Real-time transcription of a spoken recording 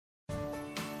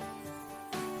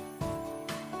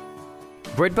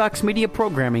Breadbox Media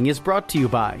programming is brought to you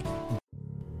by...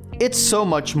 It's so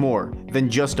much more than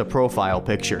just a profile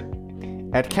picture.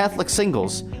 At Catholic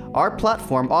Singles, our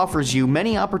platform offers you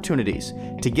many opportunities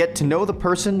to get to know the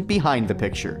person behind the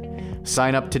picture.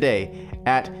 Sign up today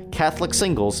at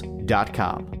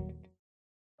CatholicSingles.com.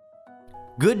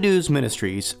 Good News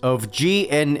Ministries of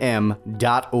GNM.org.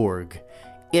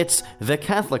 It's the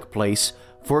Catholic place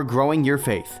for growing your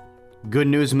faith. Good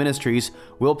News Ministries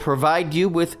will provide you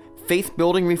with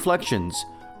faith-building reflections,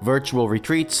 virtual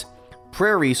retreats,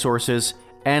 prayer resources,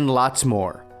 and lots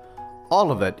more.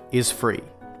 All of it is free.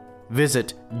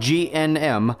 Visit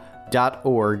gnm.org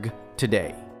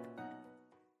today.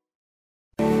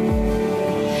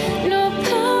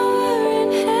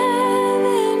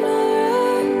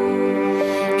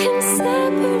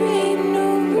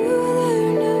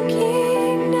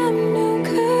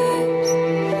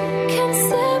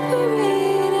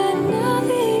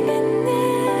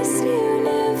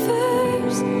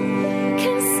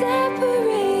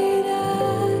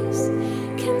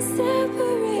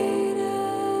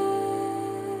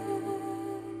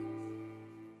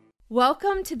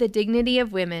 Welcome to The Dignity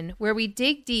of Women, where we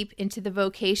dig deep into the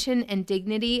vocation and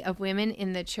dignity of women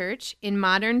in the church in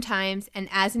modern times and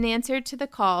as an answer to the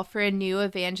call for a new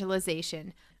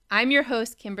evangelization. I'm your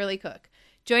host, Kimberly Cook.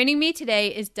 Joining me today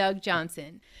is Doug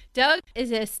Johnson. Doug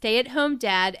is a stay-at-home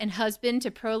dad and husband to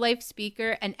pro-life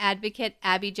speaker and advocate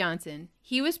Abby Johnson.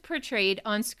 He was portrayed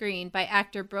on screen by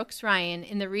actor Brooks Ryan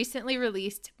in the recently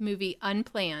released movie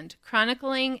Unplanned,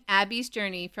 chronicling Abby's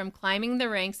journey from climbing the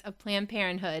ranks of Planned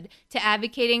Parenthood to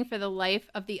advocating for the life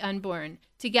of the unborn.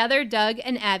 Together, Doug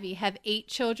and Abby have 8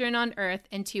 children on earth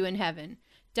and 2 in heaven.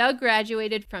 Doug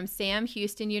graduated from Sam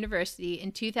Houston University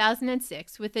in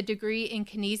 2006 with a degree in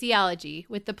kinesiology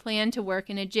with the plan to work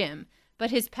in a gym,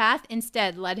 but his path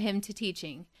instead led him to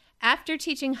teaching. After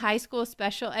teaching high school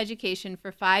special education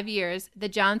for 5 years, the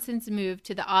Johnsons moved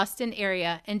to the Austin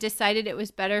area and decided it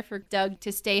was better for Doug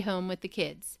to stay home with the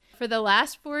kids. For the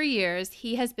last 4 years,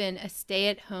 he has been a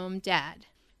stay-at-home dad.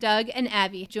 Doug and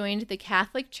Abby joined the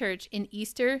Catholic Church in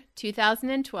Easter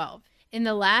 2012. In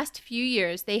the last few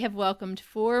years, they have welcomed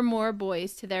 4 more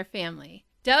boys to their family.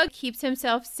 Doug keeps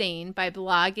himself sane by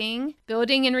blogging,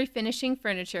 building and refinishing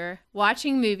furniture,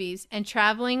 watching movies, and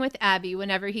traveling with Abby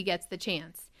whenever he gets the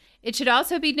chance. It should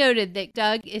also be noted that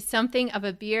Doug is something of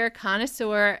a beer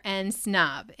connoisseur and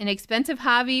snob, an expensive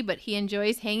hobby, but he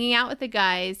enjoys hanging out with the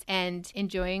guys and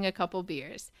enjoying a couple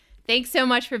beers. Thanks so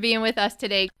much for being with us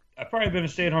today. I've probably been a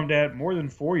stay-at-home dad more than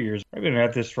 4 years. I've been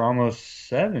at this for almost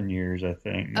 7 years, I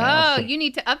think. Now. You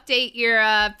need to update your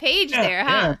page there, huh?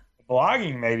 Yeah.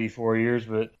 Blogging maybe 4 years,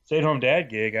 but stay-at-home dad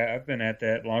gig, I've been at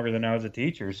that longer than I was a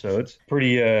teacher, so it's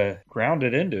pretty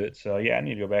grounded into it. So, yeah, I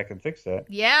need to go back and fix that.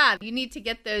 Yeah, you need to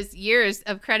get those years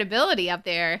of credibility up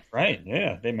there. Right,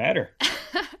 yeah, they matter.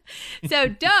 So,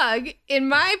 Doug, in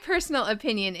my personal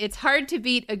opinion, it's hard to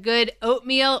beat a good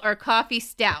oatmeal or coffee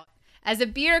stout. As a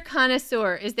beer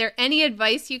connoisseur, is there any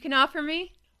advice you can offer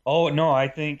me? Oh, no, I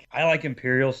think I like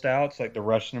imperial stouts, like the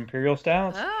Russian imperial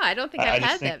stouts. Oh, I don't think I've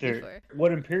had that before.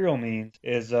 What imperial means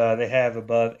is they have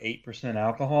above 8%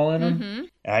 alcohol in them. Mm-hmm.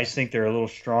 And I just think they're a little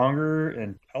stronger,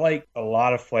 and I like a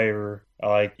lot of flavor. I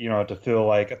like, to feel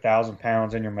like 1,000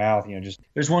 pounds in your mouth,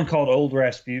 there's one called Old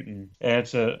Rasputin, and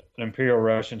it's an Imperial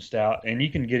Russian stout, and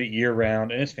you can get it year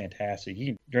round, and it's fantastic. You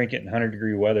can drink it in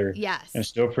 100-degree weather. Yes. And it's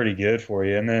still pretty good for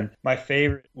you. And then my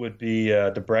favorite would be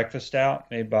the breakfast stout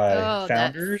made by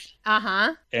Founders.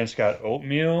 Uh-huh. And it's got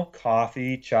oatmeal,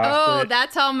 coffee, chocolate. Oh,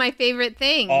 that's all my favorite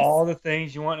things. All the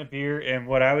things you want in a beer. And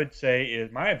what I would say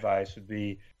is my advice would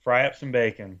be fry up some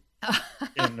bacon.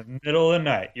 In the middle of the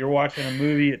night, you're watching a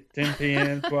movie at 10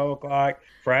 p.m., 12 o'clock,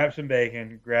 fry up some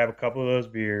bacon, grab a couple of those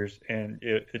beers, and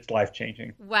it's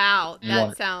life-changing. Wow,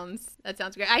 that sounds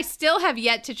great. I still have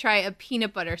yet to try a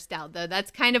peanut butter stout, though.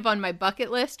 That's kind of on my bucket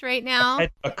list right now. I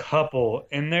had a couple,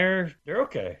 and they're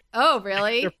okay. Oh,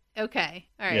 really? Okay,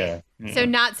 all right. Yeah. So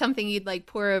not something you'd like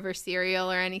pour over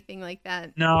cereal or anything like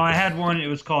that? No, I had one. It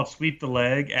was called Sweep the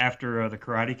Leg after the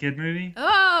Karate Kid movie.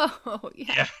 Oh,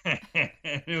 yeah.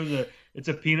 It's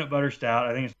a peanut butter stout.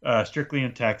 I think it's strictly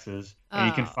in Texas. And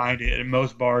you can find it in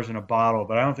most bars in a bottle,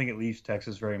 but I don't think it leaves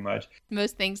Texas very much.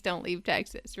 Most things don't leave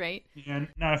Texas, right? Yeah,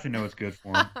 not if you know it's good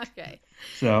for them. Okay.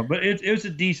 So, but it was a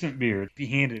decent beer. If you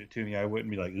handed it to me, I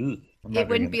wouldn't be like, ugh. It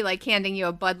wouldn't be like handing you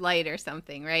a Bud Light or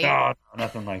something, right? No,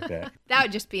 nothing like that. That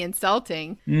would just be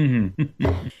insulting.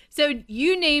 Mm-hmm. So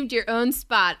you named your own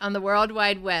spot on the World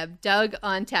Wide Web, Doug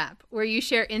on Tap, where you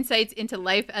share insights into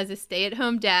life as a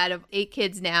stay-at-home dad of 8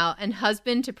 kids now and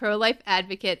husband to pro-life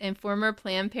advocate and former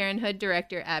Planned Parenthood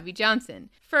director Abby Johnson.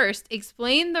 First,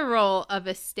 explain the role of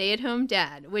a stay-at-home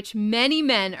dad, which many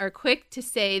men are quick to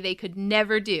say they could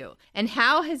never do, and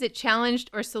how has it challenged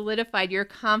or solidified your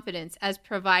confidence as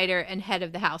provider and head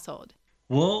of the household?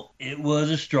 Well, it was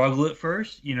a struggle at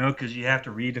first, because you have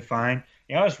to redefine.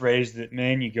 I was raised that,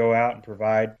 man, you go out and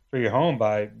provide for your home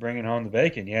by bringing home the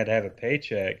bacon. You had to have a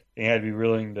paycheck. You had to be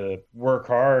willing to work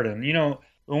hard. And,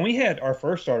 when we had our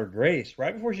first daughter, Grace,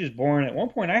 right before she was born, at one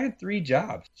point I had 3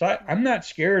 jobs. So I'm not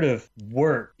scared of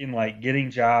work in like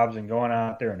getting jobs and going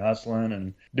out there and hustling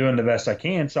and doing the best I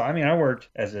can. So, I worked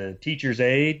as a teacher's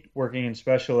aide, working in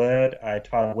special ed. I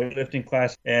taught a weightlifting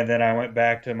class, and then I went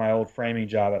back to my old framing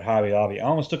job at Hobby Lobby. I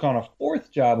almost took on a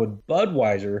 4th job with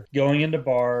Budweiser, going into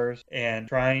bars and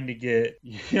trying to get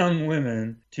young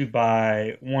women to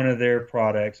buy one of their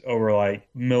products over like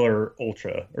Miller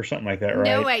Ultra or something like that, right?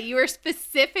 No way. You were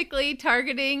specifically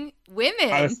targeting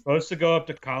women. I was supposed to go up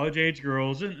to college age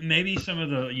girls and maybe some of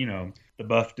the, the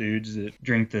buff dudes that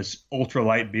drink this ultra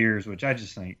light beers, which I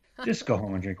just think, just go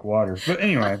home and drink water. But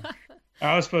anyway,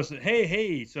 I was supposed to,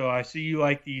 hey, so I see you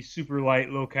like these super light,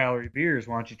 low calorie beers.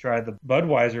 Why don't you try the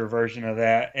Budweiser version of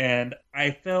that? And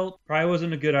I felt probably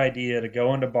wasn't a good idea to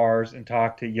go into bars and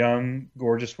talk to young,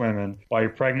 gorgeous women while your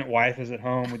pregnant wife is at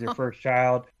home with your first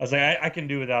child. I was like, I can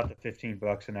do without the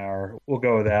 $15 an hour. We'll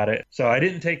go without it. So I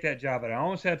didn't take that job, but I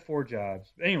almost had 4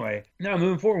 jobs. Anyway, now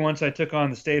moving forward, once I took on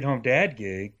the stay-at-home dad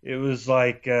gig, it was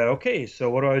like, okay, so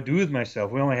what do I do with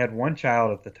myself? We only had 1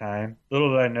 child at the time.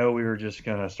 Little did I know we were just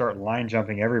going to start line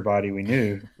jumping everybody we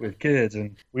knew with kids.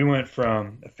 And we went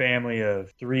from a family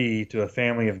of 3 to a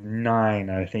family of 9,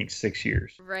 I think 6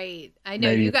 years. Right. I know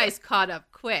you guys caught up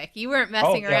quick. You weren't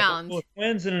messing around. Well,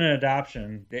 twins and an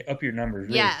adoption, they up your numbers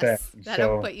really fast. Yes,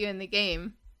 that'll put you in the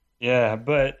game. Yeah,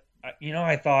 but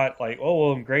I thought like, oh,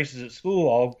 well, when Grace is at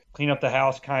school, I'll clean up the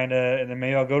house kind of, and then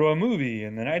maybe I'll go to a movie.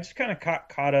 And then I just kind of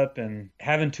caught up in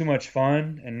having too much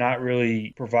fun and not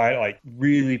really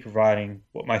really providing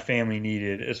what my family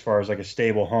needed as far as like a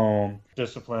stable home,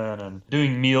 discipline, and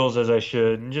doing meals as I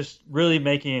should, and just really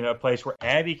making it a place where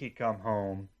Abby could come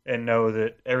home and know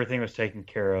that everything was taken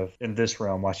care of in this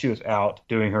realm while she was out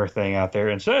doing her thing out there.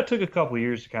 And so that took a couple of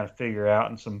years to kind of figure out,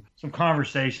 and some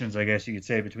conversations, I guess you could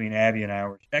say, between Abby and I,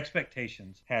 where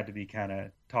expectations had to be kind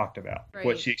of talked about, right.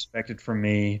 What she expected from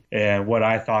me and what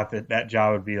I thought that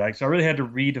job would be like. So I really had to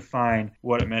redefine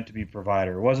what it meant to be a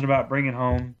provider. It wasn't about bringing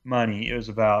home money. It was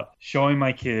about showing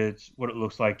my kids what it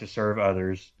looks like to serve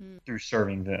others through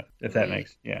serving them, if that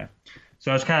makes, yeah.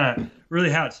 So it's kind of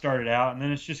really how it started out, and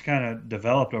then it's just kind of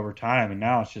developed over time, and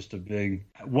now it's just a big,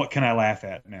 what can I laugh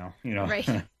at now, Right.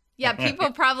 Yeah,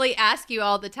 people probably ask you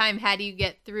all the time, how do you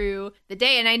get through the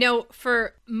day? And I know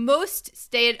for most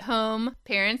stay-at-home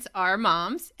parents are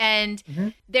moms, and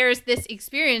there's this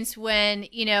experience when,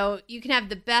 you can have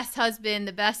the best husband,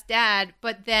 the best dad,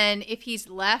 but then if he's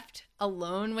left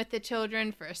alone with the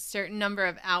children for a certain number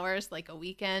of hours, like a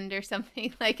weekend or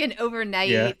something, like an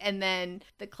overnight, and then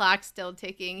the clock's still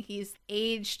ticking. He's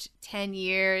aged 10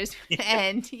 years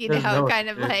and, kind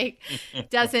of like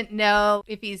doesn't know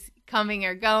if he's coming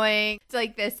or going. It's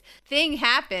like this thing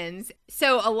happens.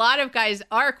 So a lot of guys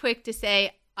are quick to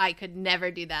say, I could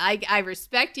never do that. I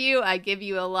respect you. I give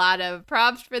you a lot of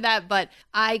props for that, but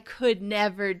I could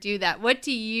never do that. What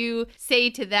do you say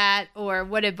to that, or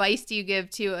what advice do you give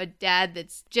to a dad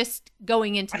that's just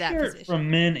going into that position? I hear it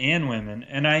from men and women,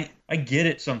 and I get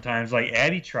it sometimes. Like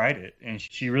Abby tried it, and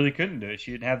she really couldn't do it.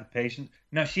 She didn't have the patience.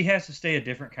 Now she has to stay a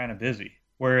different kind of busy.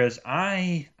 Whereas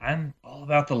I'm all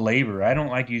about the labor. I don't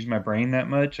like to use my brain that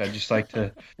much. I just like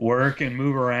to work and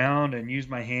move around and use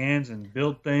my hands and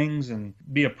build things and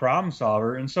be a problem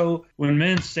solver. And so when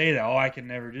men say that, I can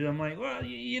never do that, I'm like, well,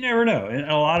 you never know. And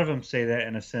a lot of them say that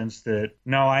in a sense that,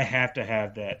 no, I have to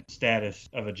have that status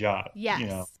of a job.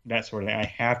 Yes. That sort of thing. I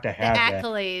have to have the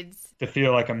accolades. To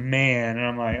feel like a man. And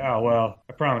I'm like, oh, well,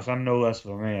 I promise I'm no less of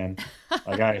a man.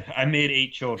 Like I made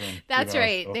 8 children. That's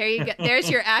right. So. There you go. There's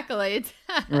your accolades.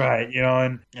 Right.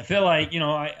 And I feel like,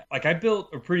 I built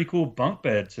a pretty cool bunk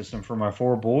bed system for my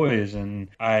 4 boys, and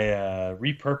I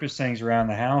repurposed things around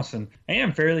the house, and I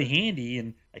am fairly handy,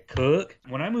 and I cook.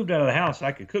 When I moved out of the house,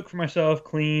 I could cook for myself,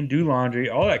 clean, do laundry,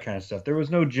 all that kind of stuff. There was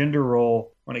no gender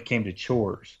role when it came to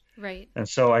chores. Right. And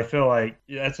so I feel like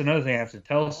that's another thing I have to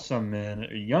tell some men,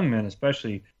 young men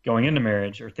especially, going into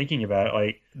marriage or thinking about it.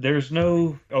 Like, there's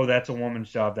no, oh, that's a woman's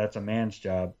job, that's a man's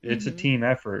job. It's a team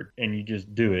effort, and you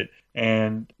just do it.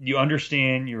 And you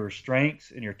understand your strengths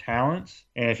and your talents.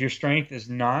 And if your strength is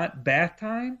not bath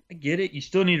time, I get it. You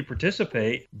still need to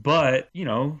participate, but,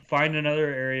 find another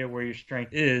area where your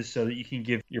strength is so that you can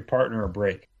give your partner a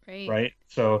break. Right.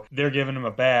 So they're giving them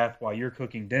a bath while you're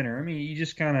cooking dinner. I mean, you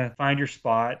just kind of find your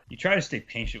spot. You try to stay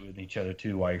patient with each other,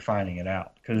 too, while you're finding it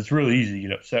out. Because it's really easy to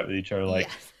get upset with each other. Like,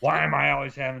 why am I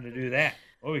always having to do that?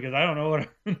 Well, because I don't know what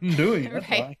I'm doing. That's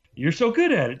why. You're so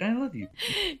good at it. I love you.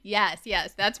 Yes.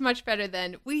 That's much better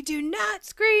than, we do not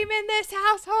scream in this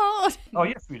household. Oh,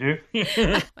 yes, we do.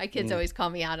 My kids always call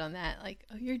me out on that. Like,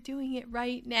 oh, you're doing it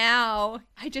right now.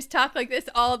 I just talk like this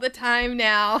all the time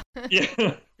now.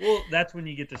 Yeah. Well, that's when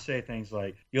you get to say things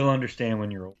like, you'll understand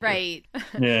when you're older. Right.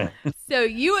 Yeah. So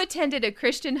you attended a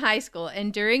Christian high school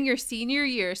and during your senior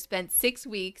year spent 6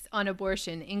 weeks on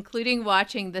abortion, including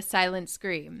watching The Silent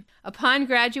Scream. Upon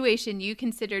graduation, you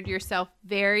considered yourself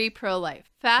very pro-life.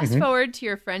 Fast forward to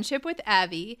your friendship with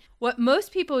Abby. What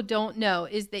most people don't know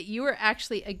is that you were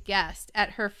actually a guest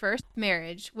at her first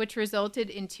marriage, which resulted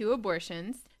in 2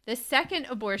 abortions. The second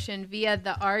abortion via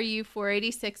the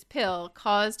RU-486 pill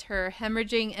caused her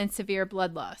hemorrhaging and severe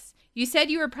blood loss. You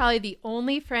said you were probably the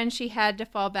only friend she had to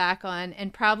fall back on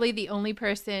and probably the only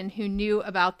person who knew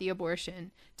about the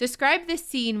abortion. Describe the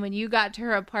scene when you got to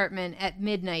her apartment at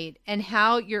midnight and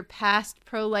how your past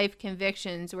pro-life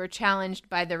convictions were challenged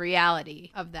by the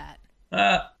reality of that.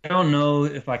 I don't know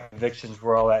if my convictions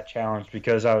were all that challenged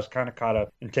because I was kind of caught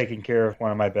up in taking care of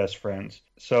one of my best friends.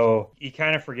 So you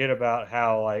kind of forget about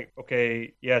how, like,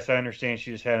 okay, yes, I understand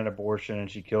she just had an abortion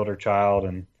and she killed her child.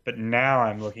 But now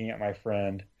I'm looking at my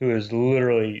friend who is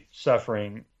literally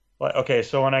suffering. Like, okay,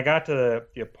 so when I got to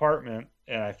the apartment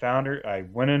and I found her, I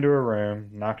went into her room,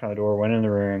 knocked on the door, went in the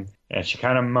room, and she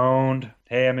kind of moaned,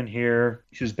 hey, I'm in here.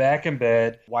 She was back in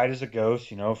bed, white as a ghost,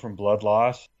 from blood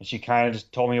loss. And she kind of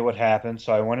just told me what happened.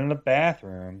 So I went in the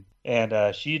bathroom,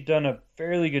 and she'd done a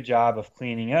fairly good job of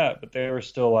cleaning up, but there was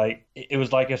still it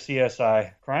was like a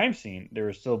CSI crime scene. There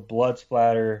was still blood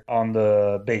splatter on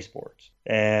the baseboards.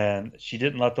 And she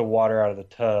didn't let the water out of the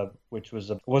tub, which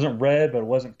it wasn't red, but it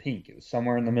wasn't pink. It was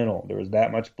somewhere in the middle. There was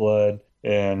that much blood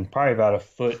and probably about a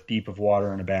foot deep of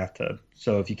water in a bathtub.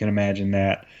 So if you can imagine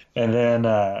that. And then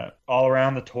all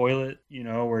around the toilet,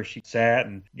 where she sat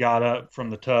and got up from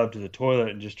the tub to the toilet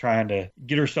and just trying to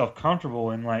get herself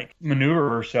comfortable and maneuver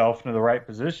herself into the right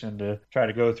position to try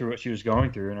to go through what she was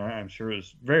going through. And I'm sure it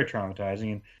was very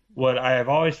traumatizing. And what I have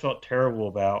always felt terrible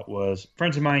about was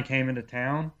friends of mine came into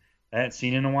town I hadn't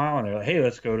seen in a while, and they're like, hey,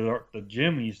 let's go to the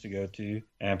gym we used to go to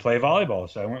and play volleyball.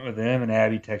 So I went with them, and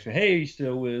Abby texted me, hey, are you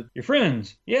still with your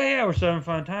friends? Yeah, we're still having a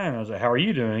fun time. I was like, how are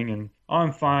you doing? And oh,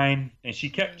 I'm fine. And she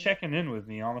kept checking in with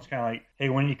me, almost kind of like, hey,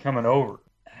 when are you coming over?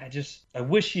 I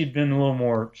wish she'd been a little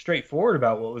more straightforward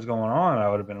about what was going on. I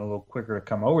would have been a little quicker to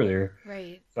come over there.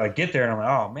 Right. So I get there, and I'm like,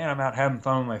 oh, man, I'm out having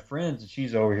fun with my friends, and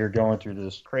she's over here going through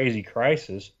this crazy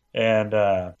crisis. And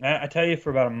I tell you, for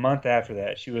about a month after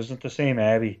that, she wasn't the same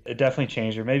Abby. It definitely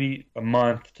changed her, maybe a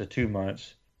month to 2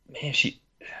 months. Man, she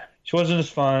wasn't as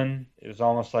fun. It was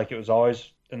almost like it was always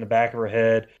in the back of her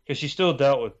head because she still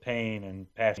dealt with pain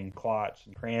and passing clots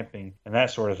and cramping and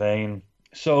that sort of thing.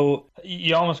 So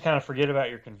you almost kind of forget about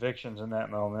your convictions in that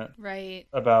moment, right,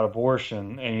 about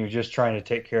abortion, and you're just trying to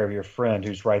take care of your friend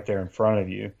who's right there in front of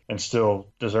you and still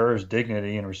deserves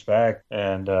dignity and respect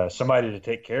and somebody to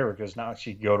take care of her, because it's not like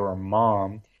she could go to her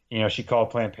mom. She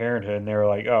called Planned Parenthood, and they were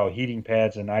like, oh, heating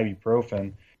pads and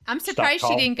ibuprofen. I'm surprised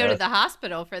she didn't go to the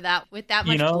hospital for that, with that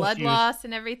much blood loss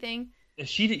and everything.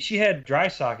 She had dry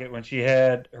socket when she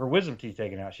had her wisdom teeth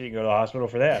taken out. She didn't go to the hospital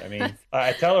for that. I mean,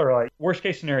 I tell her, worst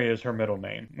case scenario is her middle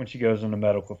name when she goes into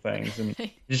medical things. And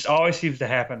it just always seems to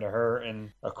happen to her.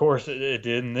 And, of course, it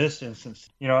did in this instance.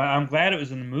 I'm glad it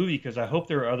was in the movie because I hope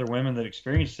there were other women that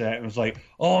experienced that and was like,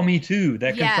 oh, me too.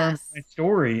 That confirms my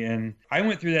story. And I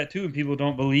went through that too, and people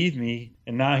don't believe me.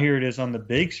 And now here it is on the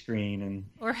big screen.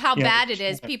 Or how bad it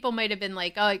is. People might have been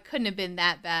like, oh, it couldn't have been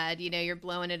that bad. You're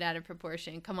blowing it out of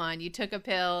proportion. Come on, you took a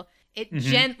pill. It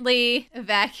gently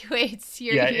evacuates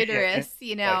your uterus,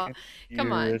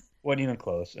 Come on. Wasn't even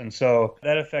close. And so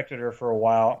that affected her for a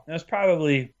while. It was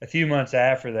probably a few months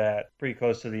after that, pretty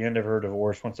close to the end of her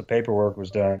divorce, once the paperwork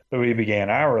was done, that we began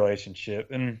our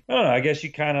relationship. And I don't know, I guess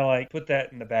you kind of put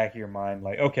that in the back of your mind,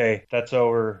 okay, that's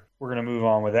over. We're going to move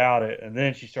on without it. And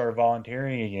then she started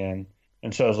volunteering again.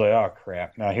 And so I was like, oh,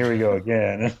 crap. Now here we go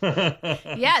again.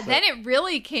 Yeah, so then it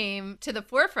really came to the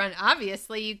forefront.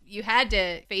 Obviously, you had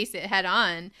to face it head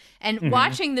on. And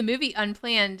watching the movie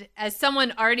Unplanned, as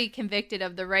someone already convicted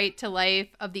of the right to life,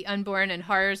 of the unborn, and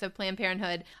horrors of Planned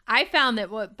Parenthood, I found that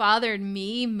what bothered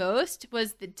me most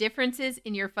was the differences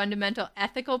in your fundamental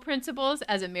ethical principles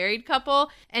as a married couple,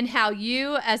 and how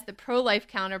you, as the pro-life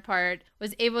counterpart,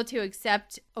 was able to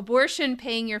accept abortion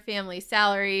paying your family's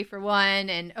salary, for one,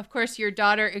 and of course your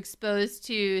daughter exposed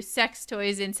to sex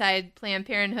toys inside Planned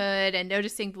Parenthood and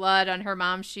noticing blood on her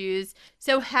mom's shoes.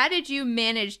 So how did you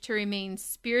manage to remain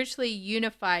spiritually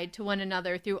unified to one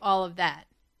another through all of that?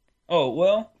 Oh,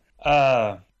 well,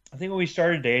 I think when we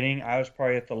started dating, I was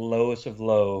probably at the lowest of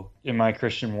low in my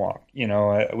Christian walk. You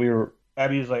know,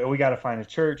 Abby was like, oh, we got to find a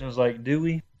church. And I was like, do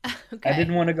we? Okay. I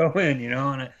didn't want to go in, you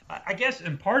know, and I guess,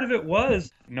 and part of it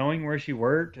was knowing where she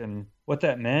worked and what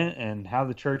that meant and how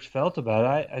the church felt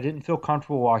about it. I didn't feel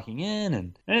comfortable walking in,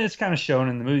 and it's kind of shown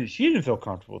in the movie. She didn't feel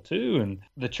comfortable too. And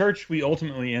the church we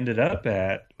ultimately ended up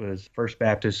at was First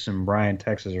Baptist in Bryan,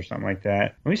 Texas or something like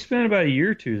that. And we spent about a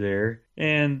year or two there.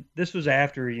 And this was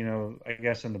after, you know, I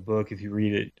guess in the book, if you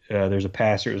read it, there's a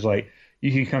pastor. It was like,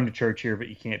 you can come to church here, but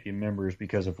you can't be members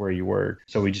because of where you work.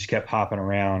 So we just kept hopping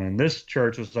around. And this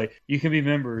church was like, you can be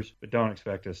members, but don't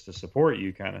expect us to support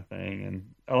you, kind of thing.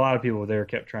 And a lot of people there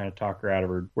kept trying to talk her out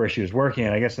of her where she was working.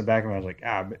 And I guess in the back of my mind,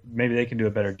 I was like, maybe they can do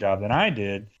a better job than I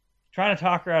did. Trying to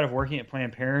talk her out of working at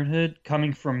Planned Parenthood,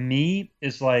 coming from me,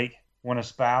 is like when a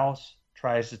spouse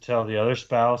tries to tell the other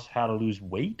spouse how to lose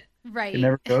weight. Right. It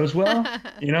never goes well,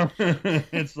 you know?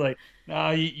 It's like,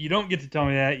 no, you don't get to tell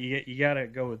me that. You got to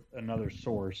go with another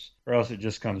source, or else it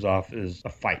just comes off as a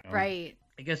fight. Right.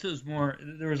 I guess it was more,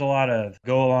 there was a lot of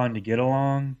go along to get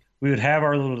along. We would have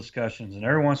our little discussions, and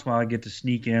every once in a while I'd get to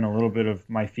sneak in a little bit of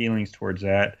my feelings towards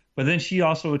that. But then she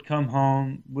also would come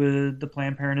home with the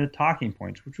Planned Parenthood talking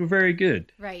points, which were very good.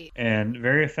 Right. And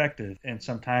very effective. And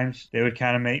sometimes they would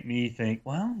kind of make me think,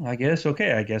 well, I guess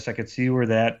I could see where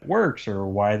that works or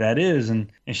why that is. And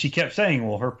she kept saying,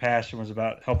 well, her passion was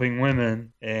about helping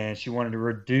women, and she wanted to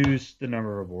reduce the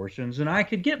number of abortions. And I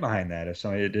could get behind that as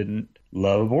somebody that didn't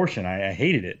love abortion. I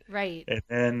hated it. Right. And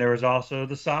then there was also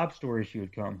the sob stories she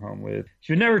would come home with.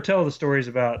 She would never tell the stories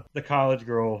about the college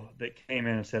girl that came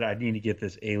in and said, I need to get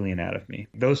this alien out of me.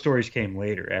 Those stories came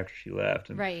later after she left.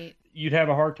 And right. You'd have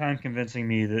a hard time convincing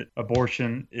me that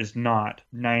abortion is not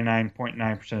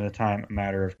 99.9% of the time a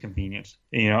matter of convenience.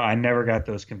 You know, I never got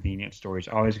those convenience stories.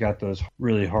 I always got those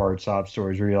really hard sob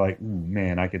stories where you're like, ooh,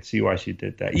 man, I could see why she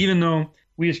did that. Even though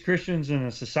we as Christians in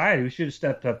a society, we should have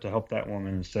stepped up to help that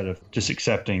woman instead of just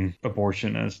accepting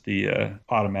abortion as the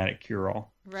automatic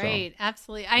cure-all. Right, so.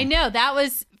 Absolutely. I know that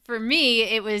was, for me,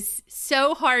 it was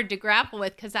so hard to grapple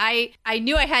with because I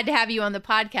knew I had to have you on the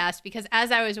podcast because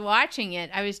as I was watching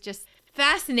it, I was just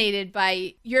fascinated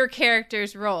by your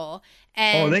character's role.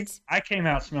 And I came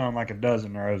out smelling like a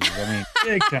dozen roses. I mean,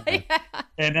 big time. Yeah.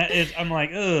 And I'm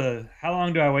like, ugh, how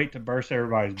long do I wait to burst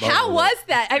everybody's bubble? How was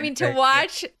that? I mean, to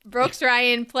watch Brooks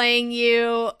Ryan playing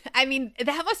you, I mean,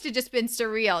 that must have just been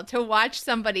surreal to watch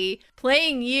somebody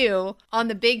playing you on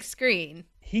the big screen.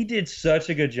 He did such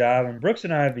a good job, and Brooks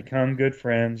and I have become good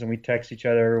friends, and we text each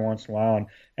other every once in a while. And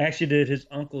I actually did his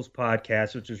uncle's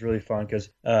podcast, which was really fun because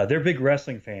they're big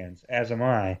wrestling fans, as am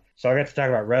I. So I got to talk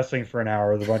about wrestling for an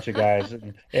hour with a bunch of guys,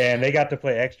 and they got to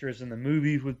play extras in the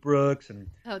movies with Brooks.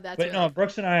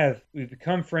 Brooks and we've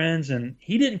become friends, and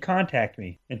he didn't contact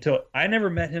me until I never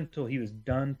met him till he was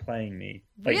done playing me.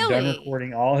 Like really? Done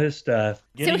recording all his stuff.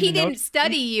 So he didn't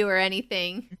study you or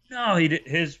anything? No, he did.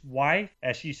 His wife,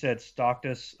 as she said, stalked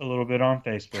us a little bit on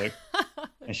Facebook.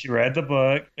 And she read the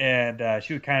book, and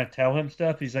she would kind of tell him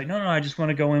stuff. He's like, no, I just want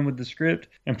to go in with the script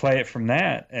and play it from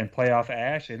that and play off of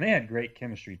Ashley. And they had great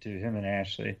chemistry, too, him and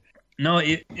Ashley. No,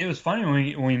 it was funny.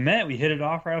 When we met, we hit it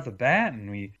off right off the bat, and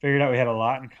we figured out we had a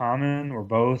lot in common. We're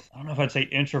both, I don't know if I'd say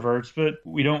introverts, but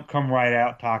we don't come right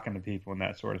out talking to people and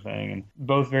that sort of thing. And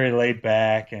both very laid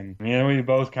back, and we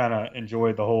both kind of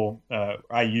enjoyed the whole,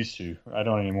 I used to. I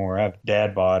don't anymore. I have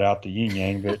dad bod out the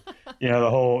yin-yang, but, the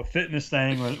whole fitness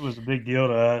thing was a big deal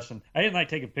to us. And I didn't like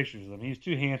taking pictures of him. He was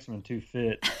too handsome and too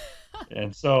fit.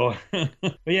 And so,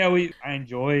 but yeah, I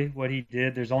enjoy what he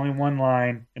did. There's only one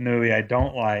line in the movie I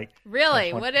don't like.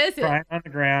 Really? What is it? Crying on the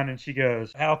ground, and she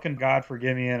goes, how can God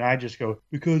forgive me? And I just go,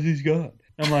 because he's God.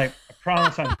 I'm like, I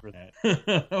promise I'm for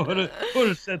that. I would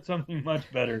have said something much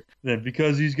better than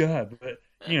because he's God. But,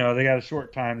 they got a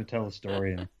short time to tell the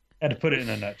story, and had to put it in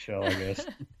a nutshell, I guess.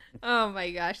 Oh my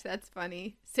gosh, that's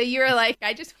funny. So you were like,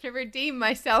 I just want to redeem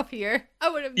myself here. I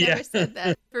would have never said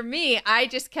that. For me, I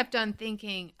just kept on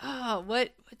thinking, oh,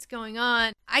 what what's going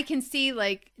on? I can see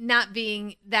like not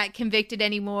being that convicted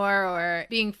anymore or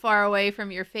being far away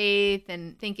from your faith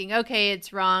and thinking, okay,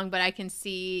 it's wrong, but I can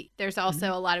see there's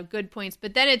also a lot of good points.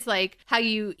 But then it's like how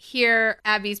you hear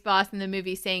Abby's boss in the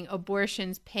movie saying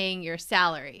abortion's paying your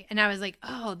salary. And I was like,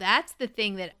 oh, that's the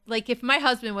thing that, like, if my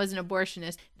husband was an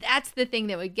abortionist, that's the thing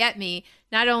that would get me.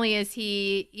 Not only is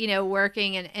he,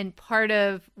 working and part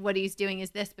of what he's doing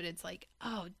is this, but it's like,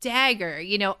 oh, dagger,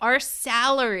 our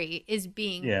salary is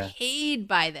being paid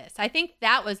by this. I think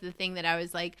that was the thing that I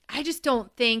was like, I just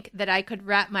don't think that I could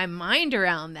wrap my mind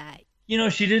around that.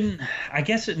 She didn't, I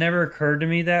guess it never occurred to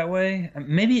me that way.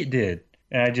 Maybe it did.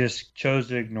 And I just chose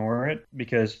to ignore it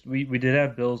because we did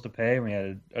have bills to pay. We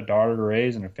had a daughter to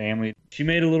raise and a family. She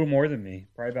made a little more than me,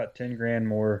 probably about 10 grand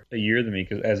more a year than me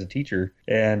as a teacher.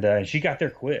 And she got there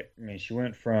quick. I mean, she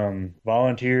went from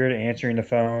volunteer to answering the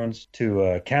phones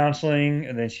to counseling.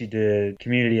 And then she did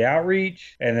community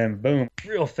outreach. And then boom,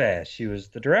 real fast, she was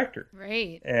the director.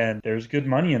 Right. And there's good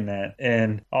money in that.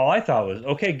 And all I thought was,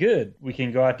 okay, good. We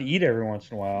can go out to eat every once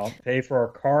in a while, pay for our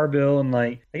car bill. And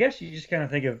I guess you just kind of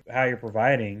think of how you're providing.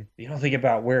 You don't think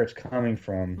about where it's coming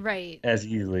from as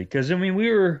easily. Because, we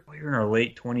were in our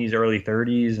late 20s, early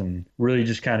 30s, and really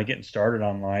just kind of getting started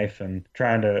on life and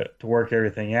trying to work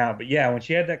everything out. But yeah, when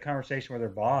she had that conversation with her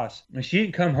boss, she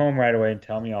didn't come home right away and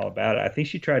tell me all about it. I think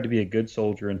she tried to be a good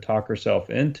soldier and talk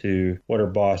herself into what her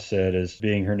boss said as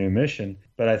being her new mission.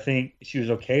 But I think she was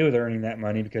okay with earning that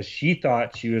money because she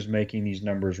thought she was making these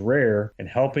numbers rare and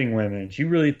helping women. She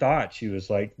really thought she was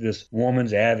like this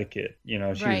woman's advocate. She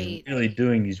was really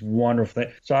doing these wonderful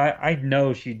things. So I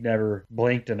know she'd never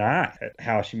blinked an eye at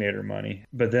how she made her money.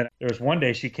 But then there was one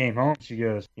day she came home. She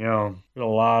goes, there's a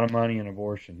lot of money in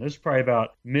abortion. This is probably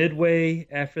about midway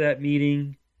after that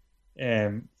meeting.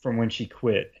 And from when she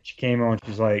quit, she came home and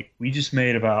she's like, we just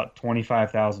made about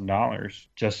 $25,000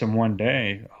 just in one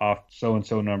day off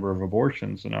so-and-so number of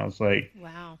abortions. And I was like,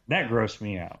 wow, that grossed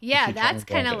me out. Yeah, that's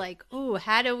kind of like, ooh,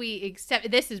 how do we accept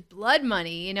this is blood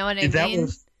money? You know what I mean?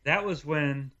 That was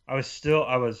when I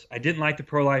didn't like the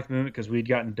pro-life movement because we'd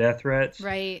gotten death threats.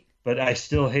 Right. But I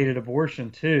still hated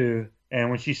abortion too. And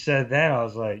when she said that, I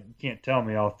was like, you can't tell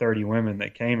me all 30 women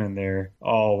that came in there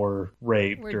all were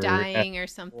raped or dying or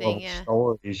something. Yeah.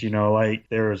 Stories, like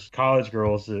there was college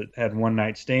girls that had one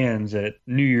night stands at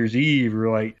New Year's Eve or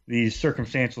like these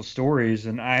circumstantial stories.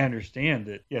 And I understand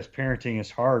that, yes, parenting is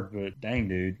hard, but dang,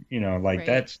 dude,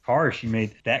 that's harsh. You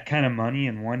made that kind of money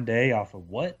in one day off of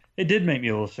what? It did make me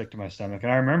a little sick to my stomach.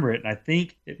 And I remember it. And I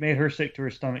think it made her sick to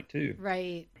her stomach too.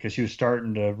 Right. Because she was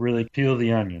starting to really peel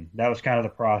the onion. That was kind of the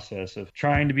process of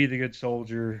trying to be the good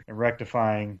soldier and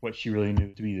rectifying what she really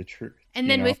knew to be the truth. And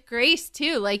then with Grace,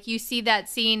 too, like you see that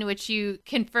scene, which you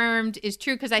confirmed is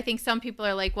true, because I think some people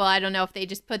are like, well, I don't know if they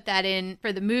just put that in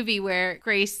for the movie where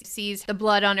Grace sees the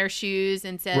blood on her shoes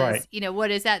and says,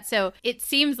 what is that? So it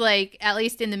seems like, at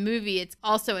least in the movie, it's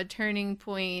also a turning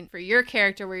point for your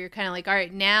character where you're kind of like, all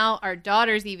right, now our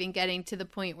daughter's even getting to the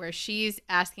point where she's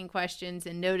asking questions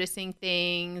and noticing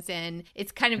things. And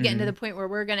it's kind of getting to the point where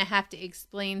we're going to have to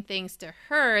explain things to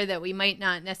her that we might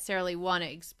not necessarily want to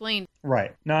explain.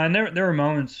 Right. No, and there were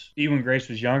moments, even when Grace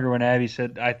was younger, when Abby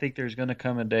said, I think there's going to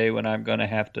come a day when I'm going to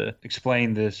have to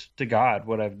explain this to God,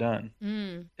 what I've done.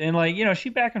 And she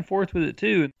back and forth with it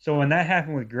too. So when that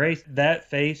happened with Grace, that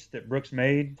face that Brooks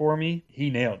made for me,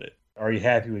 he nailed it. Are you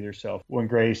happy with yourself? When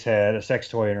Grace had a sex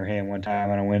toy in her hand one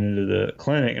time and I went into the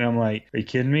clinic and I'm like, are you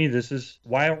kidding me?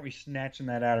 Why aren't we snatching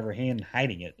that out of her hand and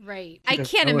hiding it? Right. I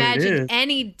can't imagine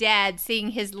any dad seeing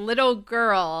his little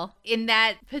girl in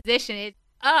that position.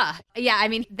 Yeah, I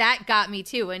mean, that got me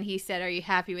too when he said, are you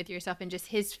happy with yourself? And just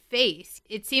his face,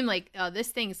 it seemed like, oh, this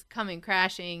thing's coming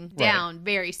crashing down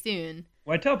very soon.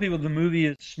 Well, I tell people the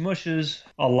movie smushes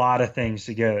a lot of things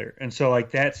together. And so like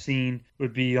that scene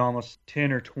would be almost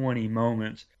 10 or 20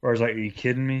 moments where I was like, are you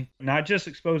kidding me? Not just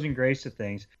exposing Grace to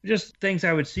things, just things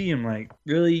I would see him like,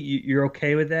 really? You're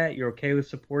okay with that? You're okay with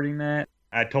supporting that?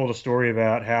 I told a story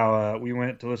about how we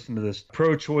went to listen to this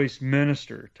pro-choice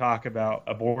minister talk about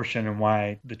abortion and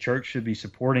why the church should be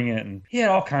supporting it. And he had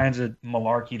all kinds of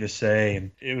malarkey to say.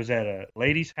 And it was at a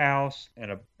lady's house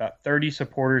and about 30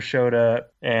 supporters showed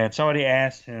up. And somebody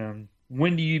asked him,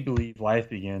 when do you believe life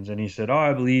begins? And he said,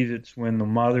 I believe it's when the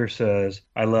mother says,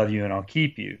 I love you and I'll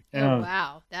keep you. And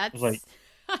wow. That's like,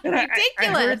 ridiculous. I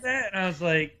heard that and I was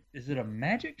like, is it a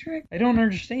magic trick? I don't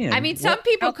understand. I mean, some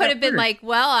people could have been like,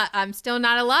 well, I'm still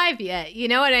not alive yet. You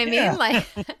know what I mean? Yeah. Like,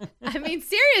 I mean,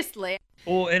 seriously.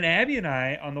 Well, and Abby and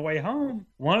I, on the way home,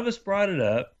 one of us brought it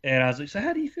up, and I was like, so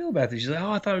how do you feel about this? She's like,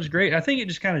 oh, I thought it was great. I think it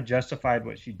just kind of justified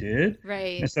what she did.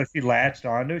 Right. And so she latched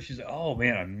onto it. She's like, oh,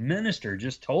 man, a minister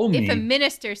just told me. If a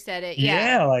minister said it,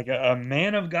 yeah, like a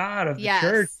man of God of the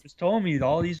church just told me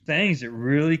all these things. It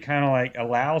really kind of like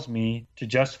allows me to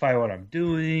justify what I'm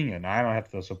doing, and I don't have to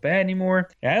feel so bad anymore.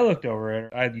 And I looked over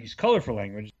it. I used colorful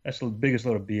language. That's the biggest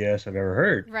load of BS I've ever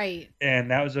heard. Right.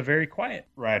 And that was a very quiet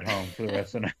ride home for the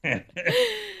rest of the night.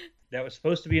 That was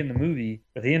supposed to be in the movie,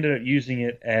 but they ended up using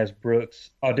it as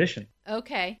Brooks' audition.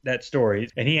 Okay. That story.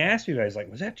 And he asked me, guys,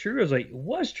 like, was that true? I was like, it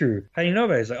was true. How do you know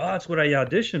about it? He's like, oh, that's what I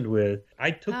auditioned with.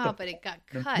 I took but it got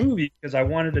cut. The movie because I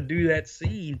wanted to do that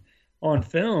scene on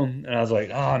film. And I was like,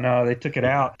 oh, no, they took it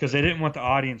out because they didn't want the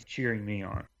audience cheering me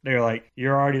on. They were like,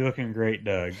 you're already looking great,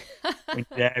 Doug. We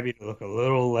need Abby to look a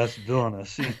little less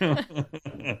villainous, you know?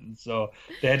 So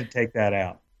they had to take that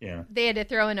out. Yeah. They had to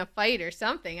throw in a fight or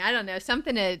something. I don't know.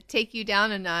 Something to take you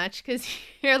down a notch because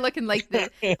you're looking like the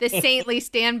saintly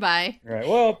standby. Right.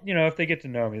 Well, you know, if they get to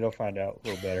know me, they'll find out a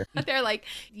little better. They're like,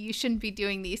 you shouldn't be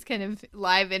doing these kind of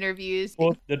live interviews.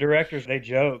 Well, the directors, they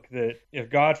joke that if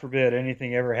God forbid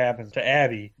anything ever happens to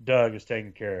Abby, Doug is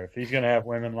taken care of. He's going to have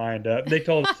women lined up. They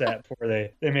told us that before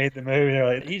they made the movie. They're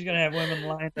like, he's going to have women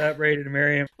lined up ready to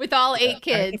marry him. With all 8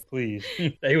 kids. Please,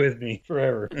 stay with me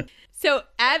forever. So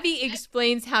Abby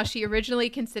explains how she originally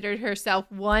considered herself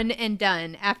one and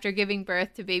done after giving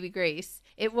birth to baby Grace.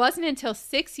 It wasn't until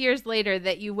 6 years later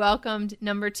that you welcomed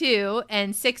number 2,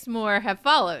 and 6 more have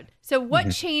followed. So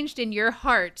what changed in your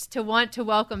heart to want to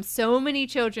welcome so many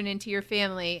children into your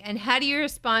family, and how do you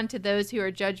respond to those who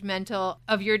are judgmental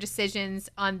of your decisions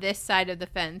on this side of the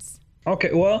fence?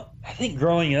 Okay, well, I think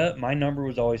growing up, my number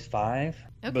was always 5.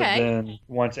 Okay. But then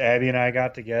once Abby and I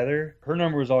got together, her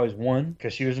number was always 1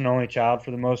 because she was an only child for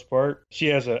the most part. She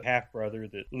has a half brother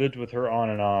that lived with her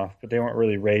on and off, but they weren't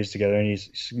really raised together, and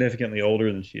he's significantly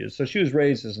older than she is. So she was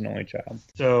raised as an only child.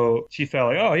 So she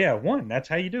felt like, oh yeah, 1, that's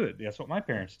how you do it. That's what my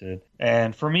parents did.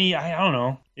 And for me, I don't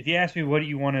know. If you ask me what do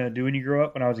you want to do when you grow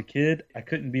up when I was a kid, I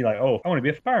couldn't be like, oh, I want to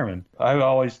be a fireman. I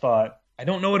always thought, I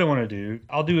don't know what I want to do.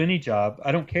 I'll do any job.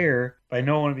 I don't care, but I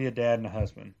know I want to be a dad and a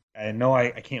husband. I know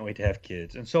I can't wait to have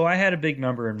kids. And so I had a big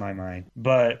number in my mind.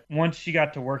 But once she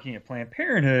got to working at Planned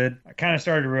Parenthood, I kind of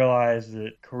started to realize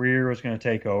that career was going to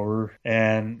take over,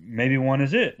 and maybe 1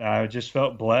 is it. I just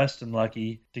felt blessed and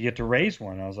lucky to get to raise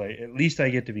 1. I was like, at least I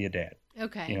get to be a dad.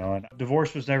 Okay. You know, and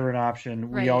divorce was never an option.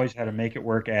 Right. We always had a make it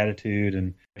work attitude,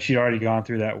 and she'd already gone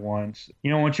through that once.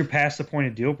 You know, once you're past the point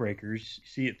of deal breakers, you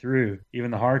see it through,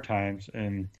 even the hard times.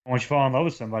 And once you fall in love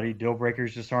with somebody, deal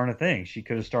breakers just aren't a thing. She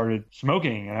could have started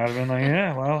smoking, and I'd have been like,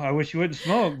 yeah, well, I wish you wouldn't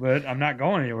smoke, but I'm not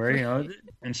going anywhere, you know.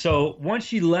 And so once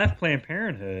she left Planned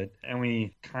Parenthood and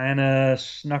we kind of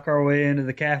snuck our way into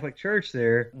the Catholic Church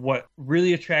there, what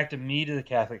really attracted me to the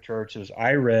Catholic Church is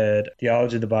I read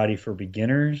Theology of the Body for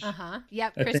Beginners.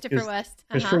 Yep, Christopher West.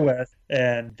 Christopher West.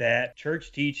 And that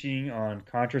church teaching on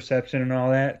contraception and all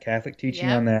that, Catholic teaching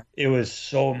on that, it was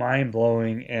so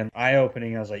mind-blowing and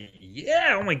eye-opening. I was like,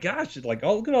 yeah, oh my gosh, like,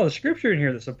 oh, look at all the scripture in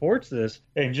here that supports this.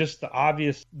 And just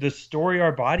the story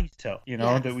our bodies tell, you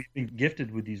know, that we've been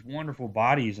gifted with these wonderful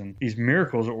bodies and these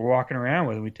miracles that we're walking around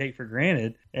with and we take for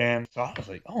granted. And so I was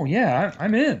like, oh yeah,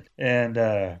 I'm in. And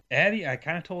Abby, I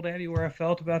kind of told Abby where I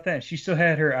felt about that. She still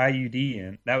had her IUD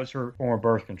in. That was her form of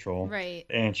birth control. Right.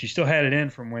 And she still had it in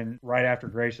from when, right after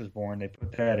Grace was born, they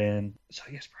put that in. So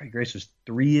I guess probably Grace was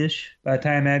 3-ish by the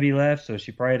time Abby left. So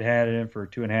she probably had it in for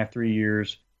 2.5, 3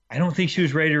 years. I don't think she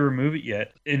was ready to remove it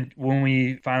yet. And when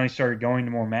we finally started going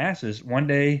to more masses, one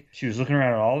day she was looking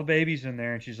around at all the babies in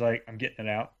there and she's like, I'm getting it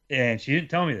out. And she didn't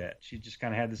tell me that. She just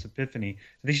kind of had this epiphany.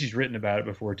 I think she's written about it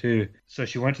before too. So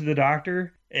she went to the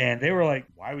doctor and they were like,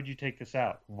 why would you take this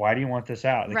out? Why do you want this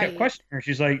out? They kept questioning her.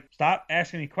 She's like, stop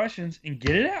asking me questions and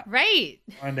get it out. Right.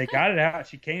 And they got it out.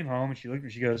 She came home and she looked at me.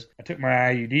 She goes, I took my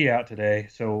IUD out today.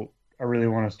 So I really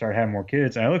want to start having more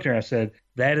kids. And I looked at her and I said,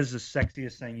 that is the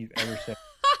sexiest thing you've ever said.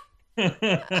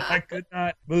 I could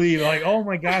not believe, like, oh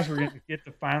my gosh, we're going to get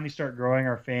to finally start growing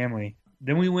our family.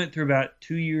 Then we went through about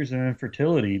 2 years of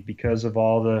infertility because of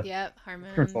all the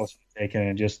hormones controls taken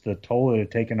and just the toll it had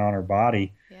taken on her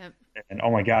body. Yep. And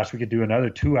oh my gosh, we could do another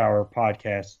 2-hour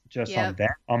podcast just on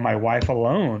that, on my wife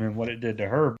alone and what it did to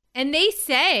her. And they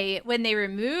say when they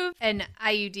remove an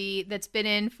IUD that's been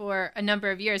in for a number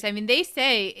of years, I mean, they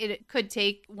say it could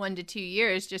take 1 to 2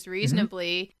 years just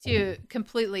reasonably to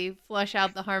completely flush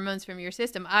out the hormones from your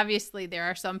system. Obviously, there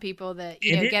are some people that,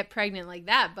 you know, get pregnant like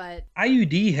that, but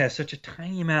IUD has such a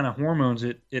tiny amount of hormones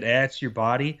it adds to your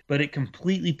body, but it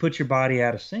completely puts your body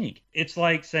out of sync. It's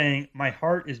like saying, my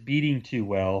heart is beating too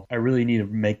well. I really need to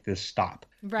make this stop.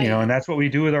 Right. You know, and that's what we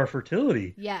do with our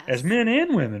fertility. Yes. As men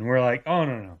and women, we're like, oh,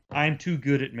 no, I'm too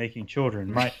good at making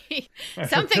children. My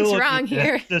Something's wrong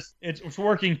here. It's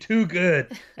working too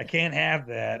good. I can't have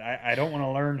that. I don't want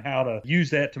to learn how to use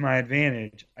that to my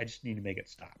advantage. I just need to make it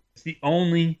stop. It's the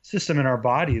only system in our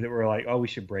body that we're like, oh, we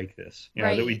should break this,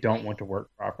 that we don't want to work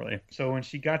properly. So when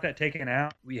she got that taken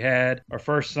out, we had our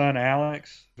first son,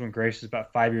 Alex, when Grace is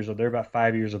about 5 years old. They're about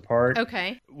 5 years apart.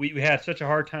 Okay. We had such a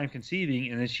hard time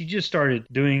conceiving, and then she just started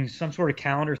doing some sort of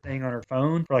calendar thing on her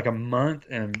phone for like a month,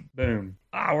 and boom,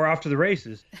 we're off to the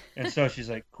races. And so she's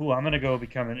like, cool, I'm going to go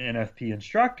become an NFP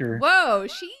instructor. Whoa,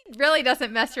 she really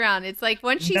doesn't mess around. It's like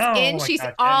once she's in, she's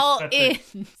God, all in.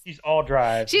 She's all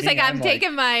drive. She's like, I'm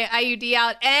taking my IUD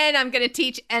out and I'm going to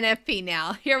teach NFP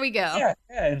now. Here we go. Yeah.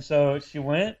 And so she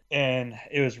went, and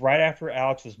it was right after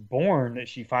Alex was born that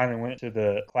she finally went to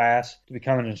the class to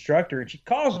become an instructor. And she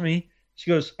calls me. She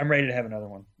goes, I'm ready to have another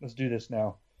one. Let's do this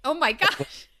now. Oh my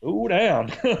gosh. Ooh,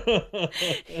 down.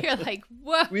 You're like,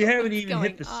 whoa. We haven't even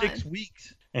hit the 6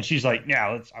 weeks. And she's like,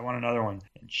 yeah, I want another one.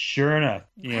 And sure enough,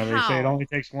 they say it only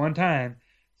takes one time.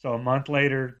 So a month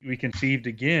later, we conceived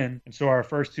again. And so our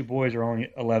first two boys are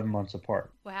only 11 months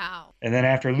apart. Wow. And then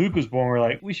after Luke was born, we're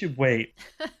like, we should wait.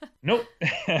 Nope.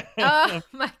 Oh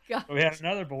my God. We had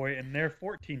another boy, and they're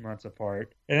 14 months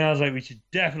apart. And I was like, we should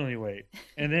definitely wait.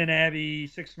 And then Abby,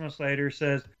 6 months later,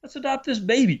 says, let's adopt this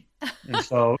baby. And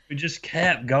so we just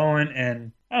kept going.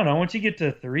 And I don't know, once you get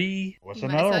to 3, what's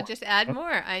another one? Just add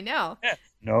more. I know. Yeah,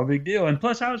 no big deal. And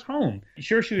plus, I was home.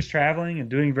 Sure, she was traveling and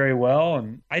doing very well.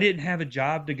 And I didn't have a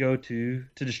job to go to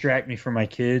distract me from my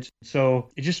kids. So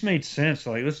it just made sense.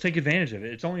 Like, let's take advantage of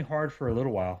it. It's only hard for a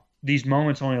little while. These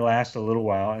moments only last a little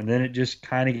while, and then it just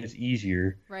kind of gets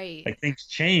easier. Right. Like, things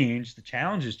change, the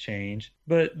challenges change,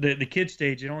 but the kid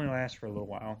stage, it only lasts for a little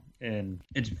while. And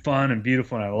it's fun and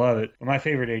beautiful, and I love it. But my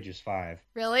favorite age is 5.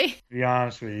 Really? To be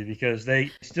honest with you, because they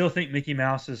still think Mickey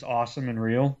Mouse is awesome and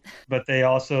real, but they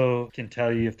also can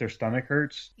tell you if their stomach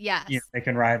hurts. Yes. They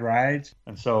can ride rides.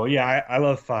 And so, yeah, I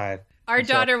love 5. Our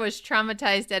daughter was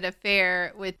traumatized at a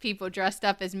fair with people dressed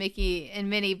up as Mickey and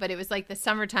Minnie, but it was like the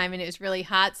summertime and it was really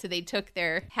hot, so they took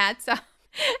their hats off.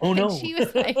 Oh, no. And she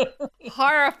was like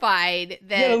horrified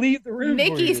that leave the room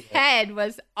Mickey's head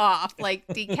was off, like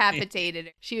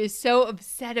decapitated. She was so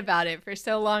upset about it for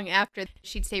so long after.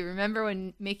 She'd say, remember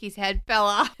when Mickey's head fell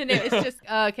off? And it was just,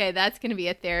 okay, that's going to be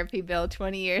a therapy bill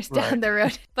 20 years down the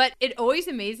road. But it always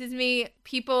amazes me,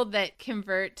 people that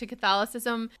convert to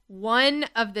Catholicism, one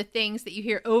of the things that you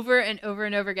hear over and over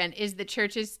and over again is the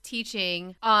church's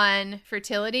teaching on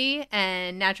fertility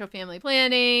and natural family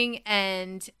planning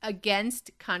and against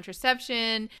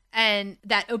contraception and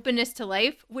that openness to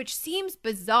life, which seems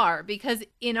bizarre because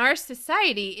in our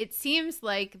society, it seems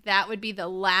like that would be the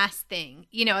last thing,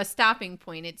 a stopping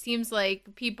point. It seems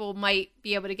like people might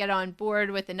be able to get on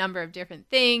board with a number of different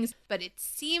things, but it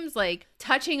seems like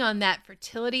touching on that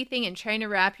fertility thing and trying to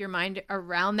wrap your mind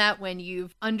around that when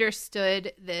you've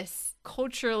understood this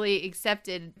culturally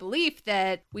accepted belief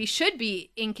that we should be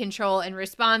in control and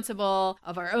responsible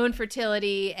of our own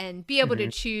fertility and be able to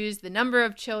choose the number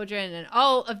of children and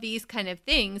all of these kind of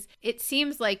things, it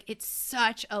seems like it's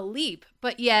such a leap.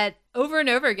 But yet, over and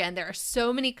over again, there are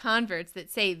so many converts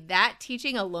that say that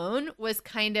teaching alone was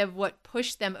kind of what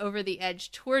pushed them over the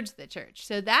edge towards the church.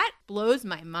 So that blows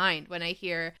my mind when I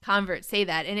hear converts say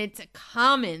that. And it's a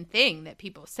common thing that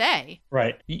people say.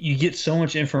 Right. You get so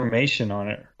much information on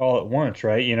it all at once,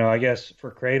 right? I guess for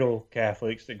cradle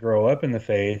Catholics that grow up in the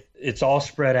faith, it's all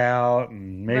spread out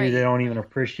and maybe they don't even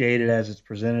appreciate it as it's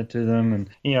presented to them.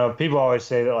 And, people always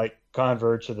say that, like,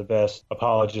 converts are the best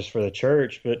apologists for the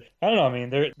church, but I don't know. I mean,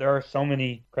 there are so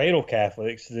many cradle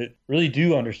Catholics that really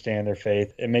do understand their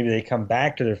faith, and maybe they come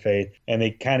back to their faith and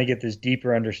they kind of get this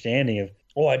deeper understanding of,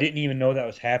 oh, I didn't even know that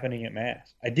was happening at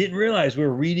Mass. I didn't realize we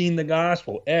were reading the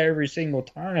gospel every single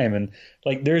time. And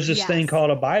like, there's this thing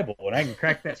called a Bible, and I can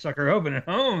crack that sucker open at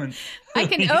home. And I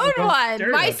can own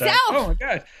one myself. Oh my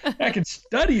gosh, I can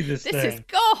study this thing. This is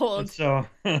gold. And so,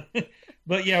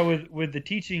 but yeah, with the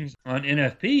teachings on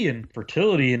NFP and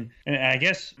fertility, and I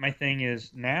guess my thing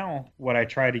is now what I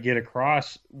try to get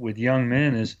across with young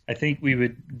men is I think we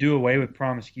would do away with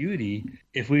promiscuity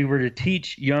if we were to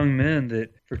teach young men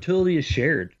that fertility is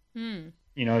shared.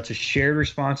 It's a shared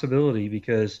responsibility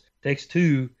because it takes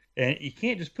two, and you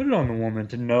can't just put it on the woman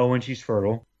to know when she's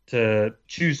fertile, to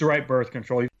choose the right birth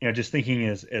control. Just thinking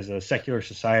as a secular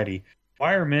society.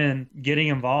 Why are men getting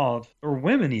involved, or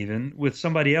women even, with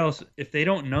somebody else if they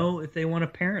don't know if they want to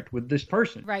parent with this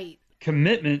person? Right.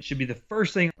 Commitment should be the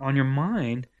first thing on your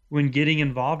mind when getting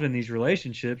involved in these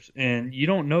relationships, and you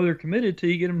don't know they're committed till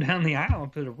you get them down the aisle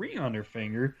and put a ring on their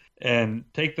finger and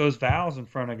take those vows in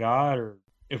front of God. Or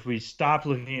if we stop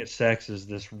looking at sex as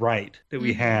this right that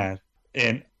we have.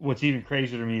 And what's even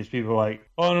crazier to me is people are like,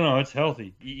 oh, no, it's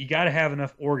healthy. You got to have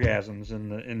enough orgasms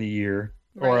in the year,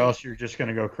 or else you're just going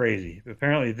to go crazy. But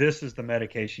apparently, this is the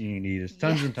medication you need. It's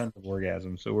tons and tons of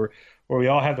orgasms. So we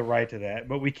all have the right to that.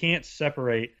 But we can't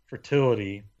separate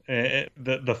fertility,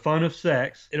 the fun of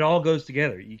sex. It all goes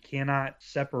together. You cannot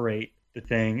separate the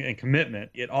thing and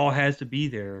commitment. It all has to be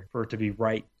there for it to be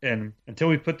right. And until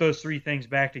we put those three things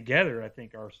back together, I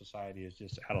think our society is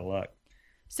just out of luck.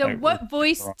 So what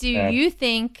voice do you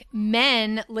think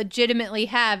men legitimately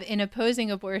have in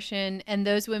opposing abortion and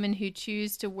those women who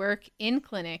choose to work in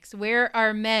clinics? Where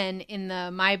are men in the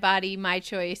my body, my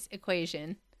choice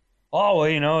equation? Oh, well,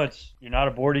 you're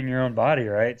not aborting your own body,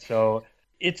 right? So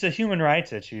it's a human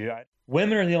rights issue.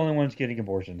 Women are the only ones getting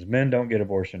abortions. Men don't get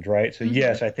abortions, right? So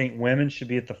yes, I think women should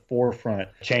be at the forefront,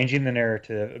 changing the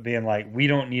narrative, being like, we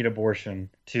don't need abortion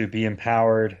to be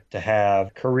empowered, to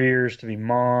have careers, to be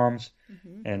moms,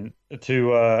 and to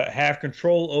have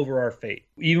control over our fate.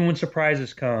 Even when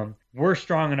surprises come, we're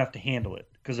strong enough to handle it.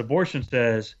 Because abortion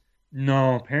says,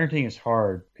 no, parenting is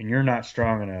hard, and you're not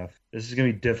strong enough. This is going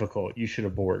to be difficult. You should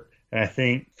abort. And I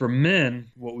think for men,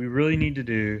 what we really need to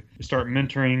do is start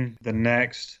mentoring the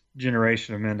next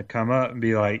generation of men to come up and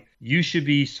be like, you should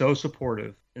be so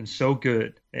supportive and so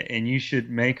good, and you should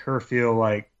make her feel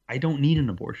like, I don't need an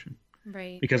abortion.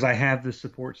 Right. Because I have this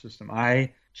support system.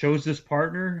 I chose this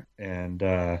partner, and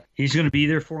he's going to be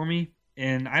there for me.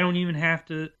 And I don't even have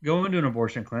to go into an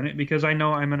abortion clinic because I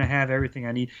know I'm going to have everything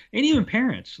I need. And even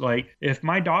parents, like if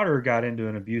my daughter got into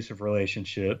an abusive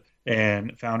relationship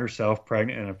and found herself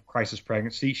pregnant in a crisis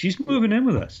pregnancy, she's moving in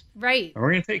with us. Right. And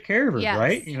we're going to take care of her, Yes.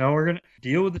 right? We're going to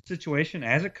deal with the situation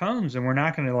as it comes. And we're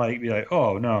not going to be like,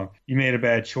 oh, no, you made a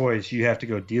bad choice. You have to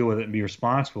go deal with it and be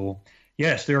responsible.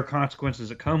 Yes, there are consequences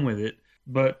that come with it,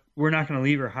 but we're not going to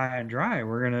leave her high and dry.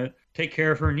 We're going to take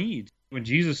care of her needs. When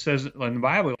Jesus says in the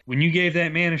Bible, when you gave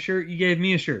that man a shirt, you gave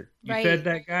me a shirt. You fed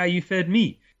that guy, you fed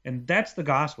me. And that's the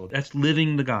gospel. That's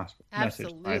living the gospel message,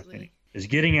 I think, is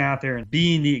getting out there and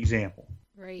being the example.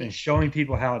 Right. And showing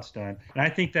people how it's done. And I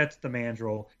think that's the man's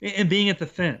role. And being at the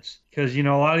fence. Because, a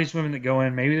lot of these women that go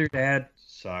in, maybe their dad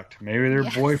sucked. Maybe their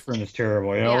boyfriend is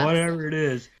terrible. Whatever it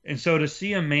is. And so to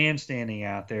see a man standing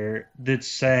out there that's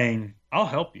saying, I'll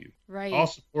help you. Right. I'll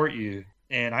support you.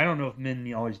 And I don't know if men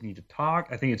always need to talk.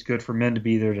 I think it's good for men to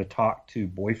be there to talk to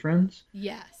boyfriends.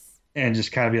 Yes. And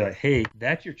just kind of be like, hey,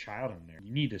 that's your child in there.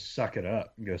 You need to suck it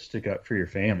up and go stick up for your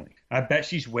family. I bet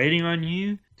she's waiting on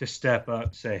you to step up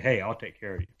and say, hey, I'll take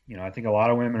care of you. I think a lot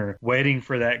of women are waiting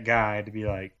for that guy to be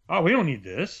like, oh, we don't need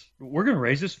this. We're going to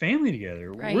raise this family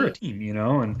together. Right. We're a team,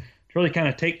 and to really kind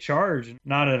of take charge,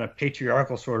 not in a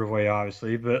patriarchal sort of way,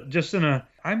 obviously, but just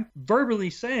I'm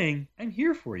verbally saying, I'm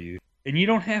here for you. And you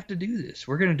don't have to do this.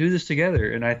 We're going to do this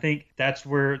together. And I think that's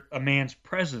where a man's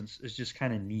presence is just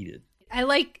kind of needed. I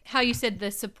like how you said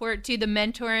the support to the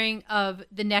mentoring of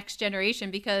the next generation,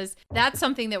 because that's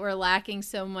something that we're lacking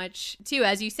so much too.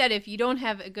 As you said, if you don't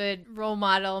have a good role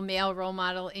model, male role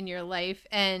model in your life,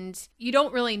 and you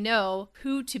don't really know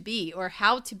who to be or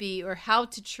how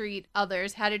to treat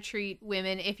others, how to treat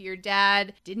women. If your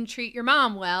dad didn't treat your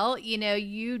mom well,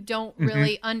 you don't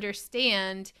really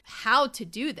understand how to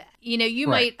do that. You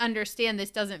might understand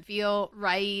this doesn't feel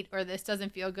right, or this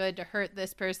doesn't feel good to hurt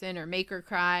this person or make her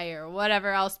cry or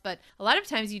whatever else, but a lot of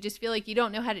times you just feel like you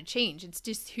don't know how to change. It's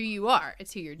just who you are.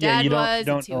 It's who your dad was.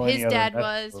 It's who his dad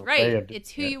was. Right. It's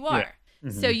who you are.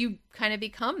 Yeah. So you kind of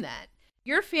become that.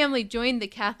 Your family joined the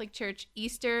Catholic Church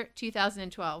Easter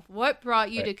 2012. What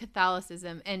brought you to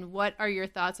Catholicism, and what are your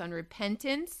thoughts on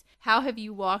repentance? How have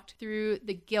you walked through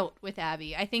the guilt with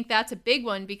Abby? I think that's a big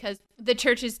one, because the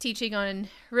church's teaching on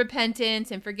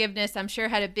repentance and forgiveness, I'm sure,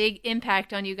 had a big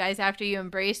impact on you guys after you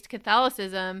embraced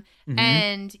Catholicism. Mm-hmm.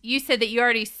 And you said that you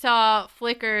already saw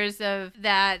flickers of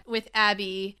that with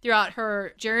Abby throughout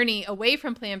her journey away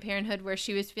from Planned Parenthood, where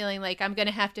she was feeling like, I'm going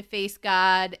to have to face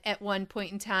God at one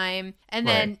point in time. And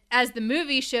then as the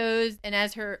movie shows, and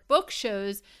as her book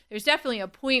shows, there's definitely a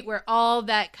point where all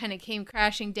that kind of came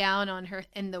crashing down on her,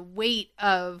 and the weight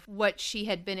of what she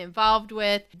had been involved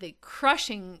with, the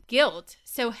crushing guilt.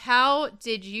 So how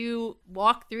did you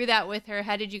walk through that with her?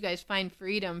 How did you guys find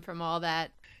freedom from all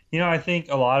that? I think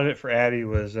a lot of it for Abby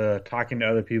was talking to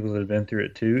other people that have been through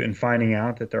it too, and finding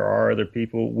out that there are other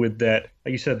people with that,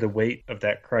 like you said, the weight of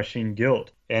that crushing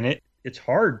guilt. And it's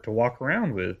hard to walk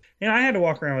around with. And I had to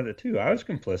walk around with it too. I was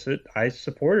complicit. I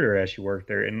supported her as she worked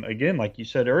there. And again, like you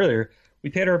said earlier, we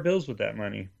paid our bills with that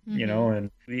money, you know, and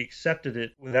we accepted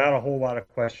it without a whole lot of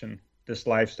question, this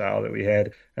lifestyle that we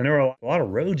had. And there were a lot of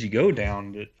roads you go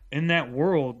down that in that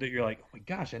world that you're like, oh my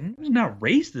gosh, I was not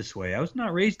raised this way. I was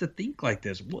not raised to think like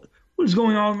this. What is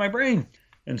going on with my brain?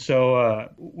 And so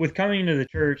with coming to the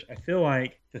church, I feel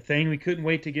like the thing we couldn't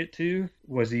wait to get to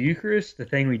was the Eucharist. The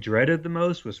thing we dreaded the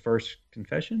most was first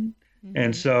confession.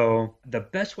 And so the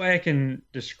best way I can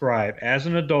describe as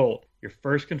an adult, your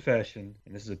first confession,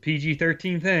 and this is a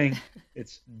PG-13 thing,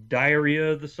 it's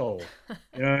diarrhea of the soul.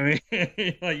 You know what I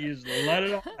mean? Like, you just let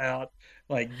it all out,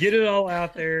 like get it all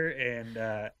out there.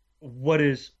 And what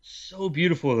is so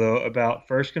beautiful though about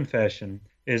first confession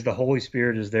is the Holy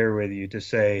Spirit is there with you to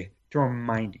say, to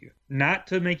remind you, not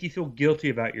to make you feel guilty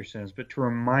about your sins, but to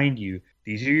remind you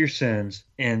these are your sins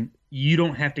and you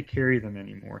don't have to carry them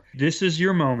anymore. This is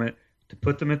your moment to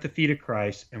put them at the feet of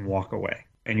Christ and walk away.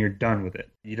 And you're done with it.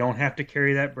 You don't have to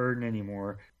carry that burden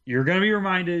anymore. You're going to be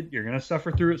reminded, you're going to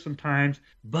suffer through it sometimes,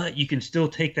 but you can still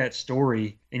take that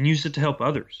story and use it to help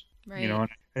others. Right. You know, and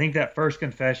I think that first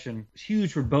confession was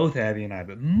huge for both Abby and I,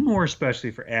 but more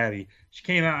especially for Abby. She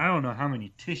came out, I don't know how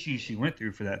many tissues she went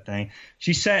through for that thing.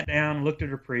 She sat down, looked at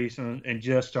her priest, and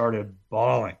just started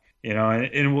bawling. You know,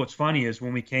 and what's funny is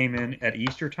when we came in at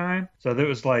Easter time, so there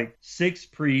was like 6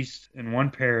 priests in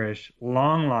one parish,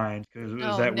 long lines, because it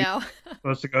was week we were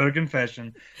supposed to go to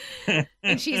confession.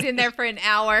 And she's in there for an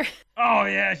hour. Oh,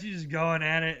 yeah, she's just going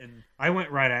at it. And I went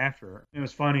right after her. It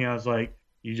was funny. I was like,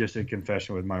 you just did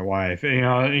confession with my wife. And, you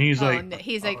know, and he's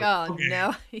like, okay.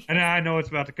 No. And I know it's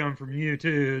about to come from you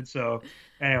too. And so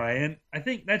anyway, and I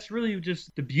think that's really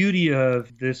just the beauty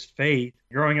of this faith.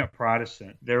 Growing up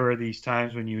Protestant, there were these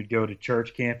times when you would go to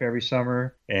church camp every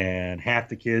summer and half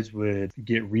the kids would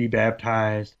get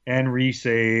rebaptized and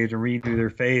resaved and renew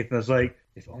their faith. And I was like,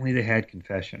 if only they had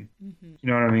confession. You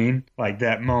know what I mean? Like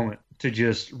that moment to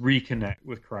just reconnect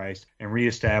with Christ and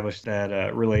reestablish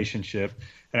that relationship.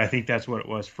 And I think that's what it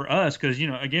was for us, because, you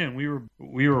know, again,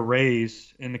 we were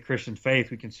raised in the Christian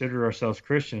faith. We consider ourselves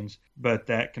Christians, but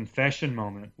that confession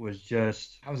moment was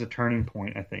a turning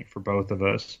point, I think, for both of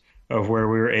us, of where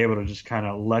we were able to just kind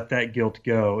of let that guilt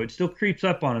go. It still creeps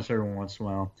up on us every once in a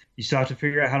while. You still have to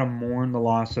figure out how to mourn the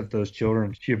loss of those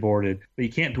children she aborted, but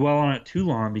you can't dwell on it too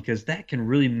long, because that can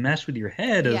really mess with your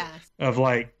head of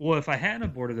like, well, if I hadn't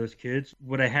aborted those kids,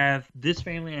 would I have this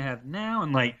family I have now?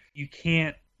 And like, you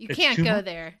can't go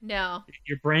there. No.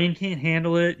 Your brain can't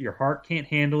handle it. Your heart can't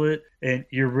handle it. And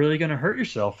you're really going to hurt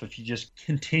yourself if you just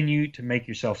continue to make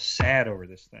yourself sad over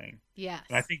this thing. Yes.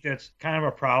 And I think that's kind of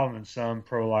a problem in some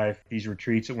pro-life, these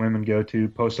retreats that women go to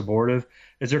post-abortive,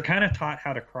 is they're kind of taught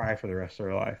how to cry for the rest of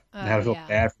their life and how to feel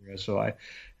bad for the rest of their life.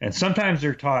 And sometimes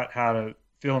they're taught how to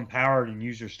feel empowered and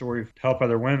use their story to help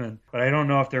other women. But I don't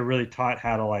know if they're really taught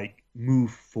how to like move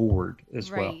forward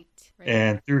as well. Right.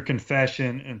 And through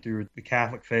confession and through the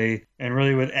Catholic faith, and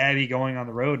really with Abby going on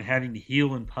the road and having to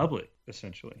heal in public,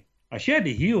 essentially. She had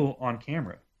to heal on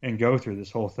camera and go through this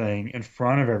whole thing in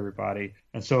front of everybody.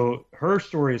 And so her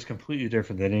story is completely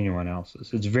different than anyone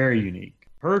else's. It's very unique.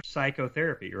 Her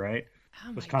psychotherapy, right?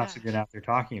 Was constantly out there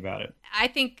talking about it. I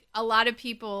think a lot of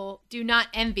people do not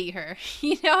envy her.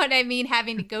 You know what I mean?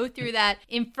 Having to go through that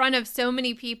in front of so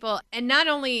many people, and not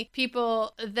only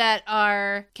people that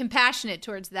are compassionate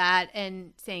towards that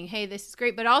and saying, hey, this is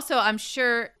great, but also I'm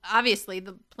sure, obviously,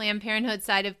 the Planned Parenthood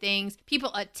side of things,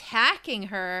 people attacking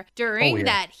her during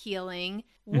that healing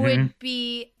would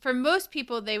be, for most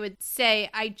people, they would say,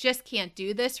 I just can't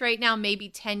do this right now, maybe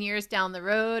 10 years down the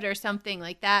road or something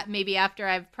like that, maybe after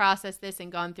I've processed this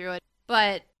and gone through it.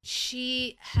 But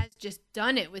she has just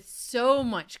done it with so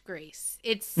much grace.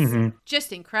 It's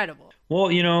just incredible. Well,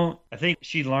 you know, I think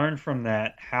she learned from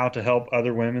that how to help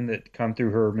other women that come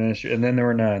through her ministry. And then there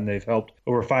were none. They've helped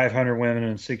over 500 women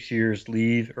in 6 years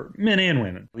leave, or men and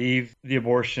women, leave the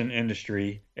abortion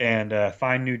industry and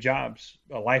find new jobs,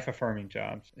 life-affirming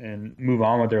jobs, and move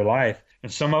on with their life.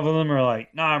 And some of them are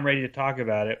like, no, I'm ready to talk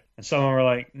about it. And some of them are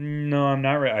like, no, I'm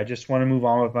not ready. I just want to move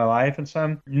on with my life. And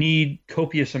some need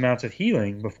copious amounts of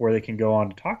healing before they can go on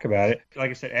to talk about it.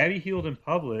 Like I said, Abby healed in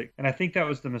public. And I think that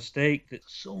was the mistake that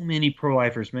so many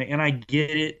pro-lifers make. And I get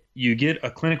it. You get a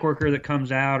clinic worker that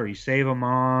comes out, or you save a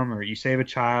mom, or you save a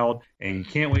child, and you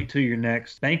can't wait till your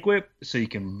next banquet so you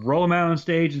can roll them out on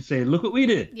stage and say, look what we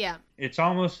did. Yeah. It's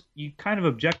almost, you kind of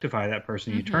objectify that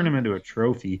person. You turn them into a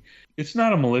trophy. It's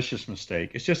not a malicious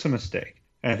mistake. It's just a mistake.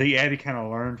 And I think Abby kind of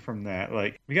learned from that.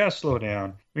 Like, we got to slow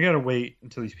down. We got to wait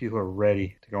until these people are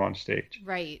ready to go on stage.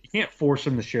 Right. You can't force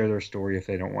them to share their story if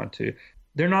they don't want to.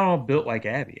 they're not all built like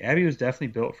Abby. Abby was definitely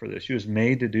built for this. She was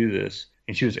made to do this,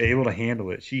 and she was able to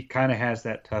handle it. She kind of has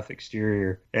that tough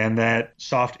exterior and that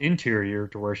soft interior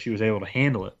to where she was able to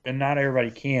handle it. And not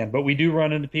everybody can, but we do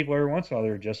run into people every once in a while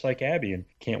that are just like Abby and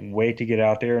can't wait to get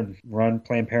out there and run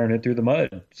Planned Parenthood through the mud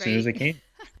as soon as they can.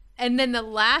 And then the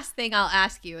last thing I'll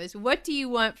ask you is, what do you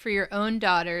want for your own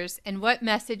daughters, and what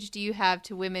message do you have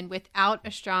to women without a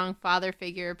strong father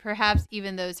figure, perhaps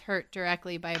even those hurt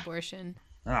directly by abortion?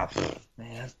 Oh,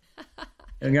 man.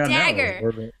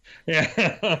 Dagger.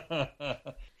 Yeah.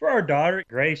 For our daughter,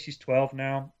 Grace, she's 12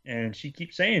 now, and she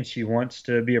keeps saying she wants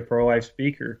to be a pro-life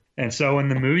speaker. And so when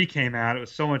the movie came out, it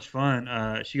was so much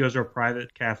fun. She goes to a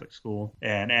private Catholic school,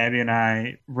 and Abby and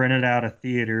I rented out a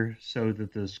theater so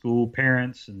that the school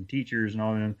parents and teachers and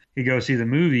all of them could go see the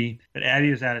movie. But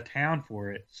Abby was out of town for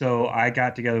it. So I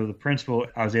got together with the principal.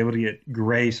 I was able to get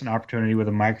Grace an opportunity with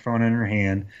a microphone in her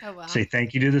hand, say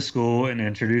thank you to the school, and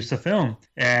introduce the film.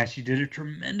 And she did a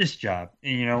tremendous job.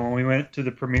 And, you know, when we went to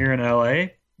the premiere in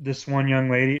LA, this one young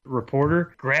lady,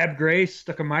 reporter, grabbed Grace,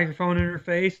 stuck a microphone in her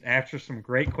face, asked her some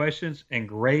great questions, and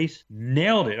Grace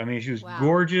nailed it. I mean, she was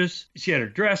gorgeous. She had her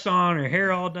dress on, her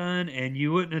hair all done, and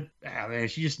you wouldn't have, man,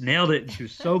 she just nailed it. And she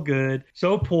was so good,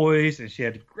 so poised, and she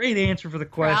had a great answer for the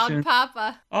question. Proud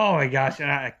Papa. Oh my gosh. And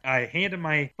I handed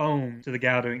my phone to the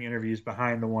gal doing interviews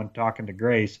behind the one talking to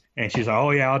Grace, and she's like,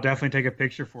 oh yeah, I'll definitely take a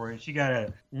picture for you. And she got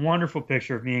a wonderful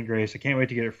picture of me and Grace. I can't wait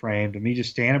to get it framed, and me just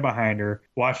standing behind her,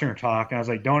 watching her talk. And I was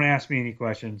like, don't ask me any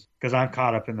questions because I'm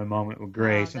caught up in the moment with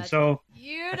Grace. And so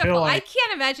beautiful. I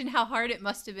can't imagine how hard it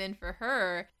must have been for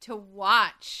her to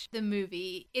watch the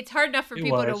movie. It's hard enough for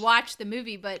people to watch the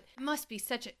movie, but it must be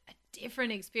such a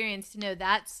different experience to know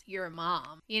that's your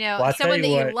mom, you know, someone that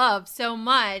you love so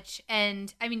much.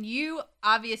 And I mean, you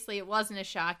obviously, it wasn't a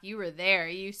shock. You were there,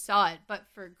 you saw it. But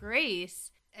for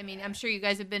Grace, I mean, I'm sure you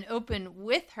guys have been open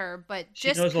with her, but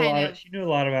she knew a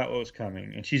lot about what was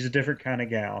coming, and she's a different kind of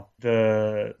gal.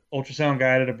 The ultrasound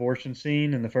guided abortion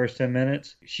scene in the first 10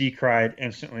 minutes, she cried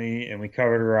instantly, and we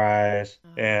covered her eyes,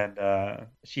 and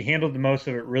she handled the most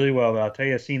of it really well. But I'll tell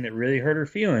you a scene that really hurt her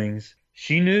feelings.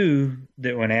 She knew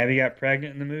that when Abby got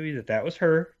pregnant in the movie, that was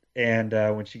her. And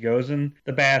when she goes in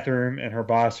the bathroom and her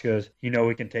boss goes, you know,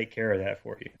 we can take care of that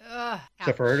for you.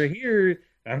 So for her to hear,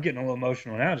 I'm getting a little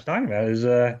emotional now just talking about it, is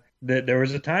that there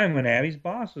was a time when Abby's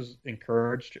boss was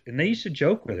encouraged, and they used to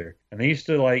joke with her, and they used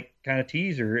to like kind of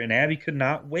tease her, and Abby could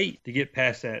not wait to get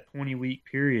past that 20-week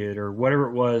period or whatever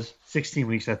it was, 16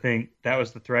 weeks, I think. That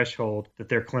was the threshold that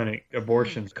their clinic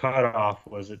abortions cut off,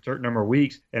 was a certain number of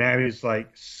weeks. And Abby was like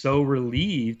so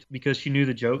relieved because she knew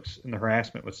the jokes and the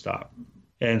harassment would stop.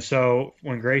 And so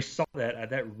when Grace saw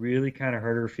that really kind of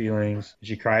hurt her feelings.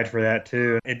 She cried for that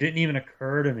too. It didn't even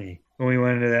occur to me when we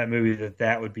went into that movie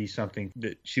that would be something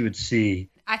that she would see.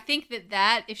 I think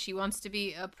that if she wants to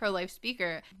be a pro-life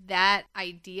speaker, that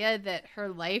idea that her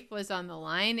life was on the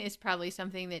line is probably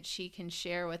something that she can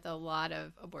share with a lot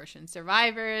of abortion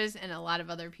survivors and a lot of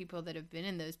other people that have been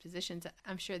in those positions.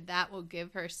 I'm sure that will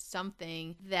give her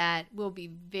something that will be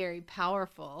very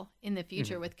powerful in the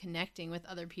future with connecting with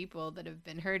other people that have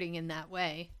been hurting in that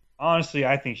way. Honestly,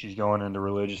 I think she's going into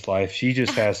religious life. She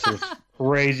just has this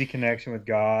crazy connection with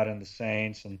God and the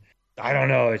saints, and I don't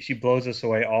know. She blows us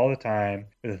away all the time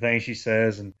with the things she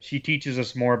says, and she teaches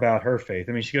us more about her faith.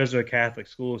 I mean, she goes to a Catholic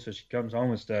school, so she comes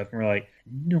home with stuff, and we're like,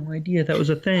 no idea that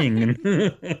was a thing.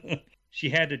 And she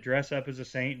had to dress up as a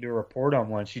saint and do a report on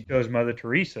one. She chose Mother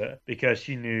Teresa because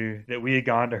she knew that we had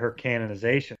gone to her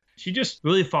canonization. She just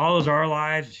really follows our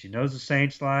lives. She knows the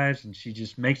saints' lives, and she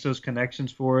just makes those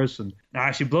connections for us. And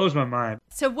she blows my mind.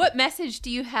 So what message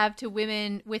do you have to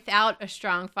women without a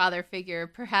strong father figure,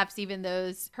 perhaps even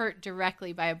those hurt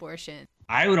directly by abortion?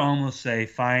 I would almost say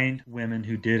find women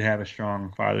who did have a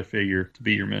strong father figure to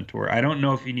be your mentor. I don't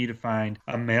know if you need to find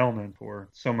a male mentor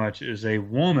so much as a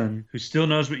woman who still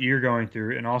knows what you're going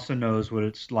through and also knows what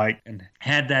it's like and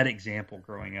had that example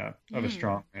growing up of a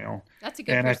strong male. That's a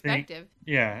good perspective.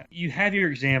 You have your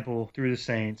example through the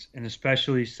saints, and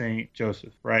especially Saint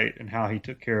Joseph, right? And how he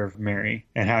took care of Mary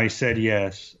and how he said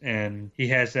yes. And he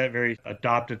has that very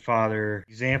adopted father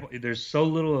example. There's so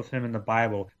little of him in the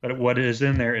Bible, but what is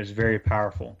in there is very powerful.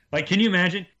 Like, can you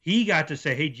imagine? He got to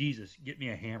say, hey, Jesus, get me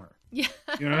a hammer. Yeah.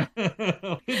 You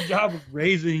know, his job was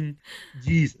raising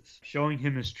Jesus, showing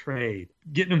him his trade,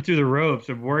 getting him through the ropes,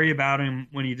 and worry about him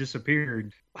when he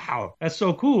disappeared. Wow, that's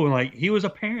so cool. Like, he was a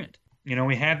parent. You know,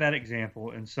 we have that example.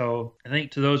 And so I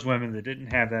think to those women that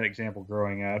didn't have that example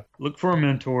growing up, look for a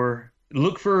mentor.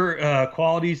 Look for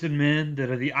qualities in men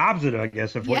that are the opposite, I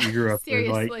guess, of what you grew up with.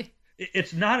 Like,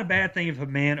 it's not a bad thing if a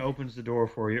man opens the door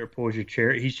for you or pulls your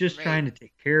chair. He's just trying to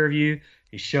take care of you.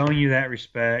 He's showing you that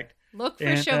respect. Look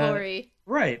for chivalry.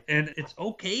 Right. And it's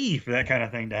okay for that kind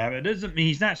of thing to happen. It doesn't mean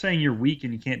he's not saying you're weak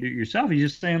and you can't do it yourself. He's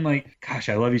just saying, like, gosh,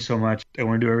 I love you so much. I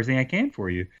want to do everything I can for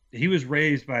you. He was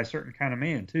raised by a certain kind of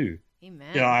man, too. Amen.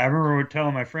 Yeah, I remember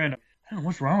telling my friend, I don't know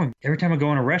what's wrong with me. Every time I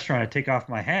go in a restaurant, I take off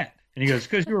my hat. And he goes,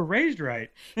 because you were raised right.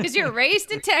 Because you're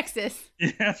raised in Texas.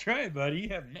 Yeah, that's right, buddy. You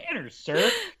have manners, sir.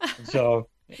 And so,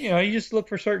 you just look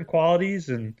for certain qualities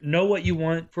and know what you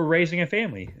want for raising a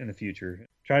family in the future.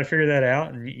 Try to figure that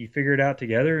out, and you figure it out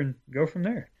together and go from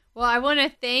there. Well, I want to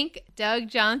thank Doug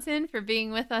Johnson for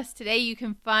being with us today. You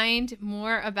can find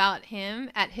more about him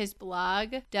at his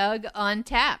blog, Doug on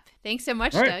Tap. Thanks so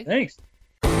much, All right, Doug. Thanks.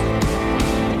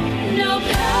 No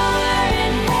power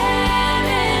in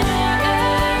heaven or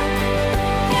earth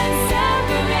can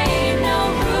separate. No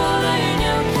ruler,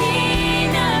 no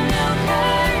kingdom, no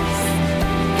curse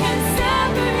can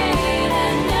separate.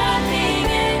 And nothing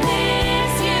in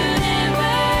this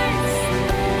universe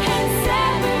can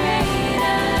separate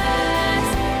us,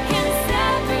 can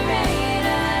separate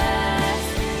us,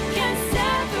 can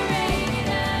separate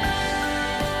us.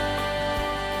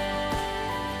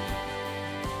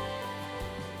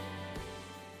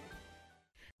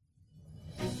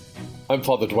 I'm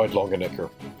Father Dwight Longenecker.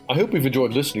 I hope you've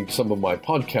enjoyed listening to some of my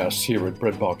podcasts here at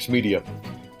Breadbox Media,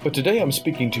 but today I'm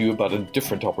speaking to you about a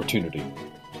different opportunity.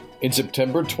 In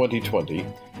September 2020,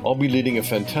 I'll be leading a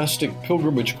fantastic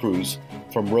pilgrimage cruise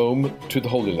from Rome to the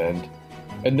Holy Land,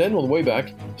 and then on the way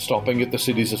back, stopping at the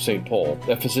cities of St. Paul,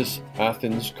 Ephesus,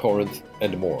 Athens, Corinth,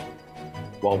 and more.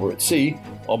 While we're at sea,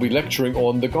 I'll be lecturing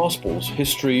on the Gospels,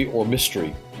 history or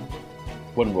mystery.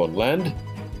 When we're on land,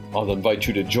 I'll invite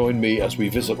you to join me as we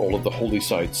visit all of the holy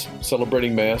sites,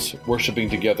 celebrating Mass, worshiping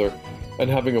together, and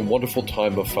having a wonderful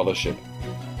time of fellowship.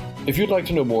 If you'd like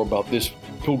to know more about this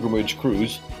pilgrimage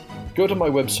cruise, go to my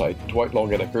website,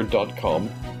 dwightlongenecker.com,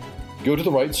 go to the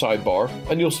right sidebar,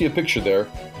 and you'll see a picture there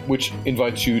which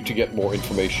invites you to get more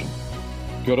information.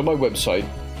 Go to my website,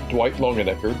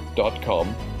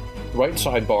 dwightlongenecker.com, right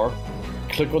sidebar,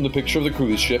 click on the picture of the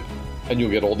cruise ship, and you'll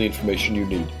get all the information you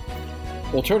need.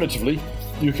 Alternatively,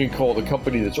 you can call the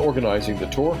company that's organizing the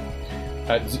tour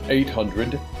at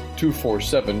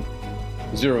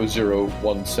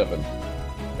 800-247-0017.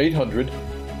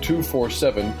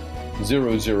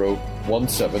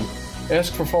 800-247-0017.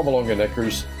 Ask for Father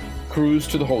Longenecker's Cruise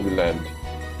to the Holy Land.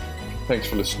 Thanks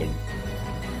for listening.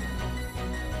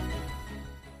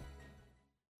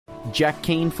 Jack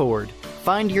Kane Ford.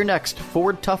 Find your next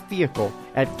Ford Tough vehicle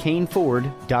at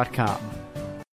caneford.com.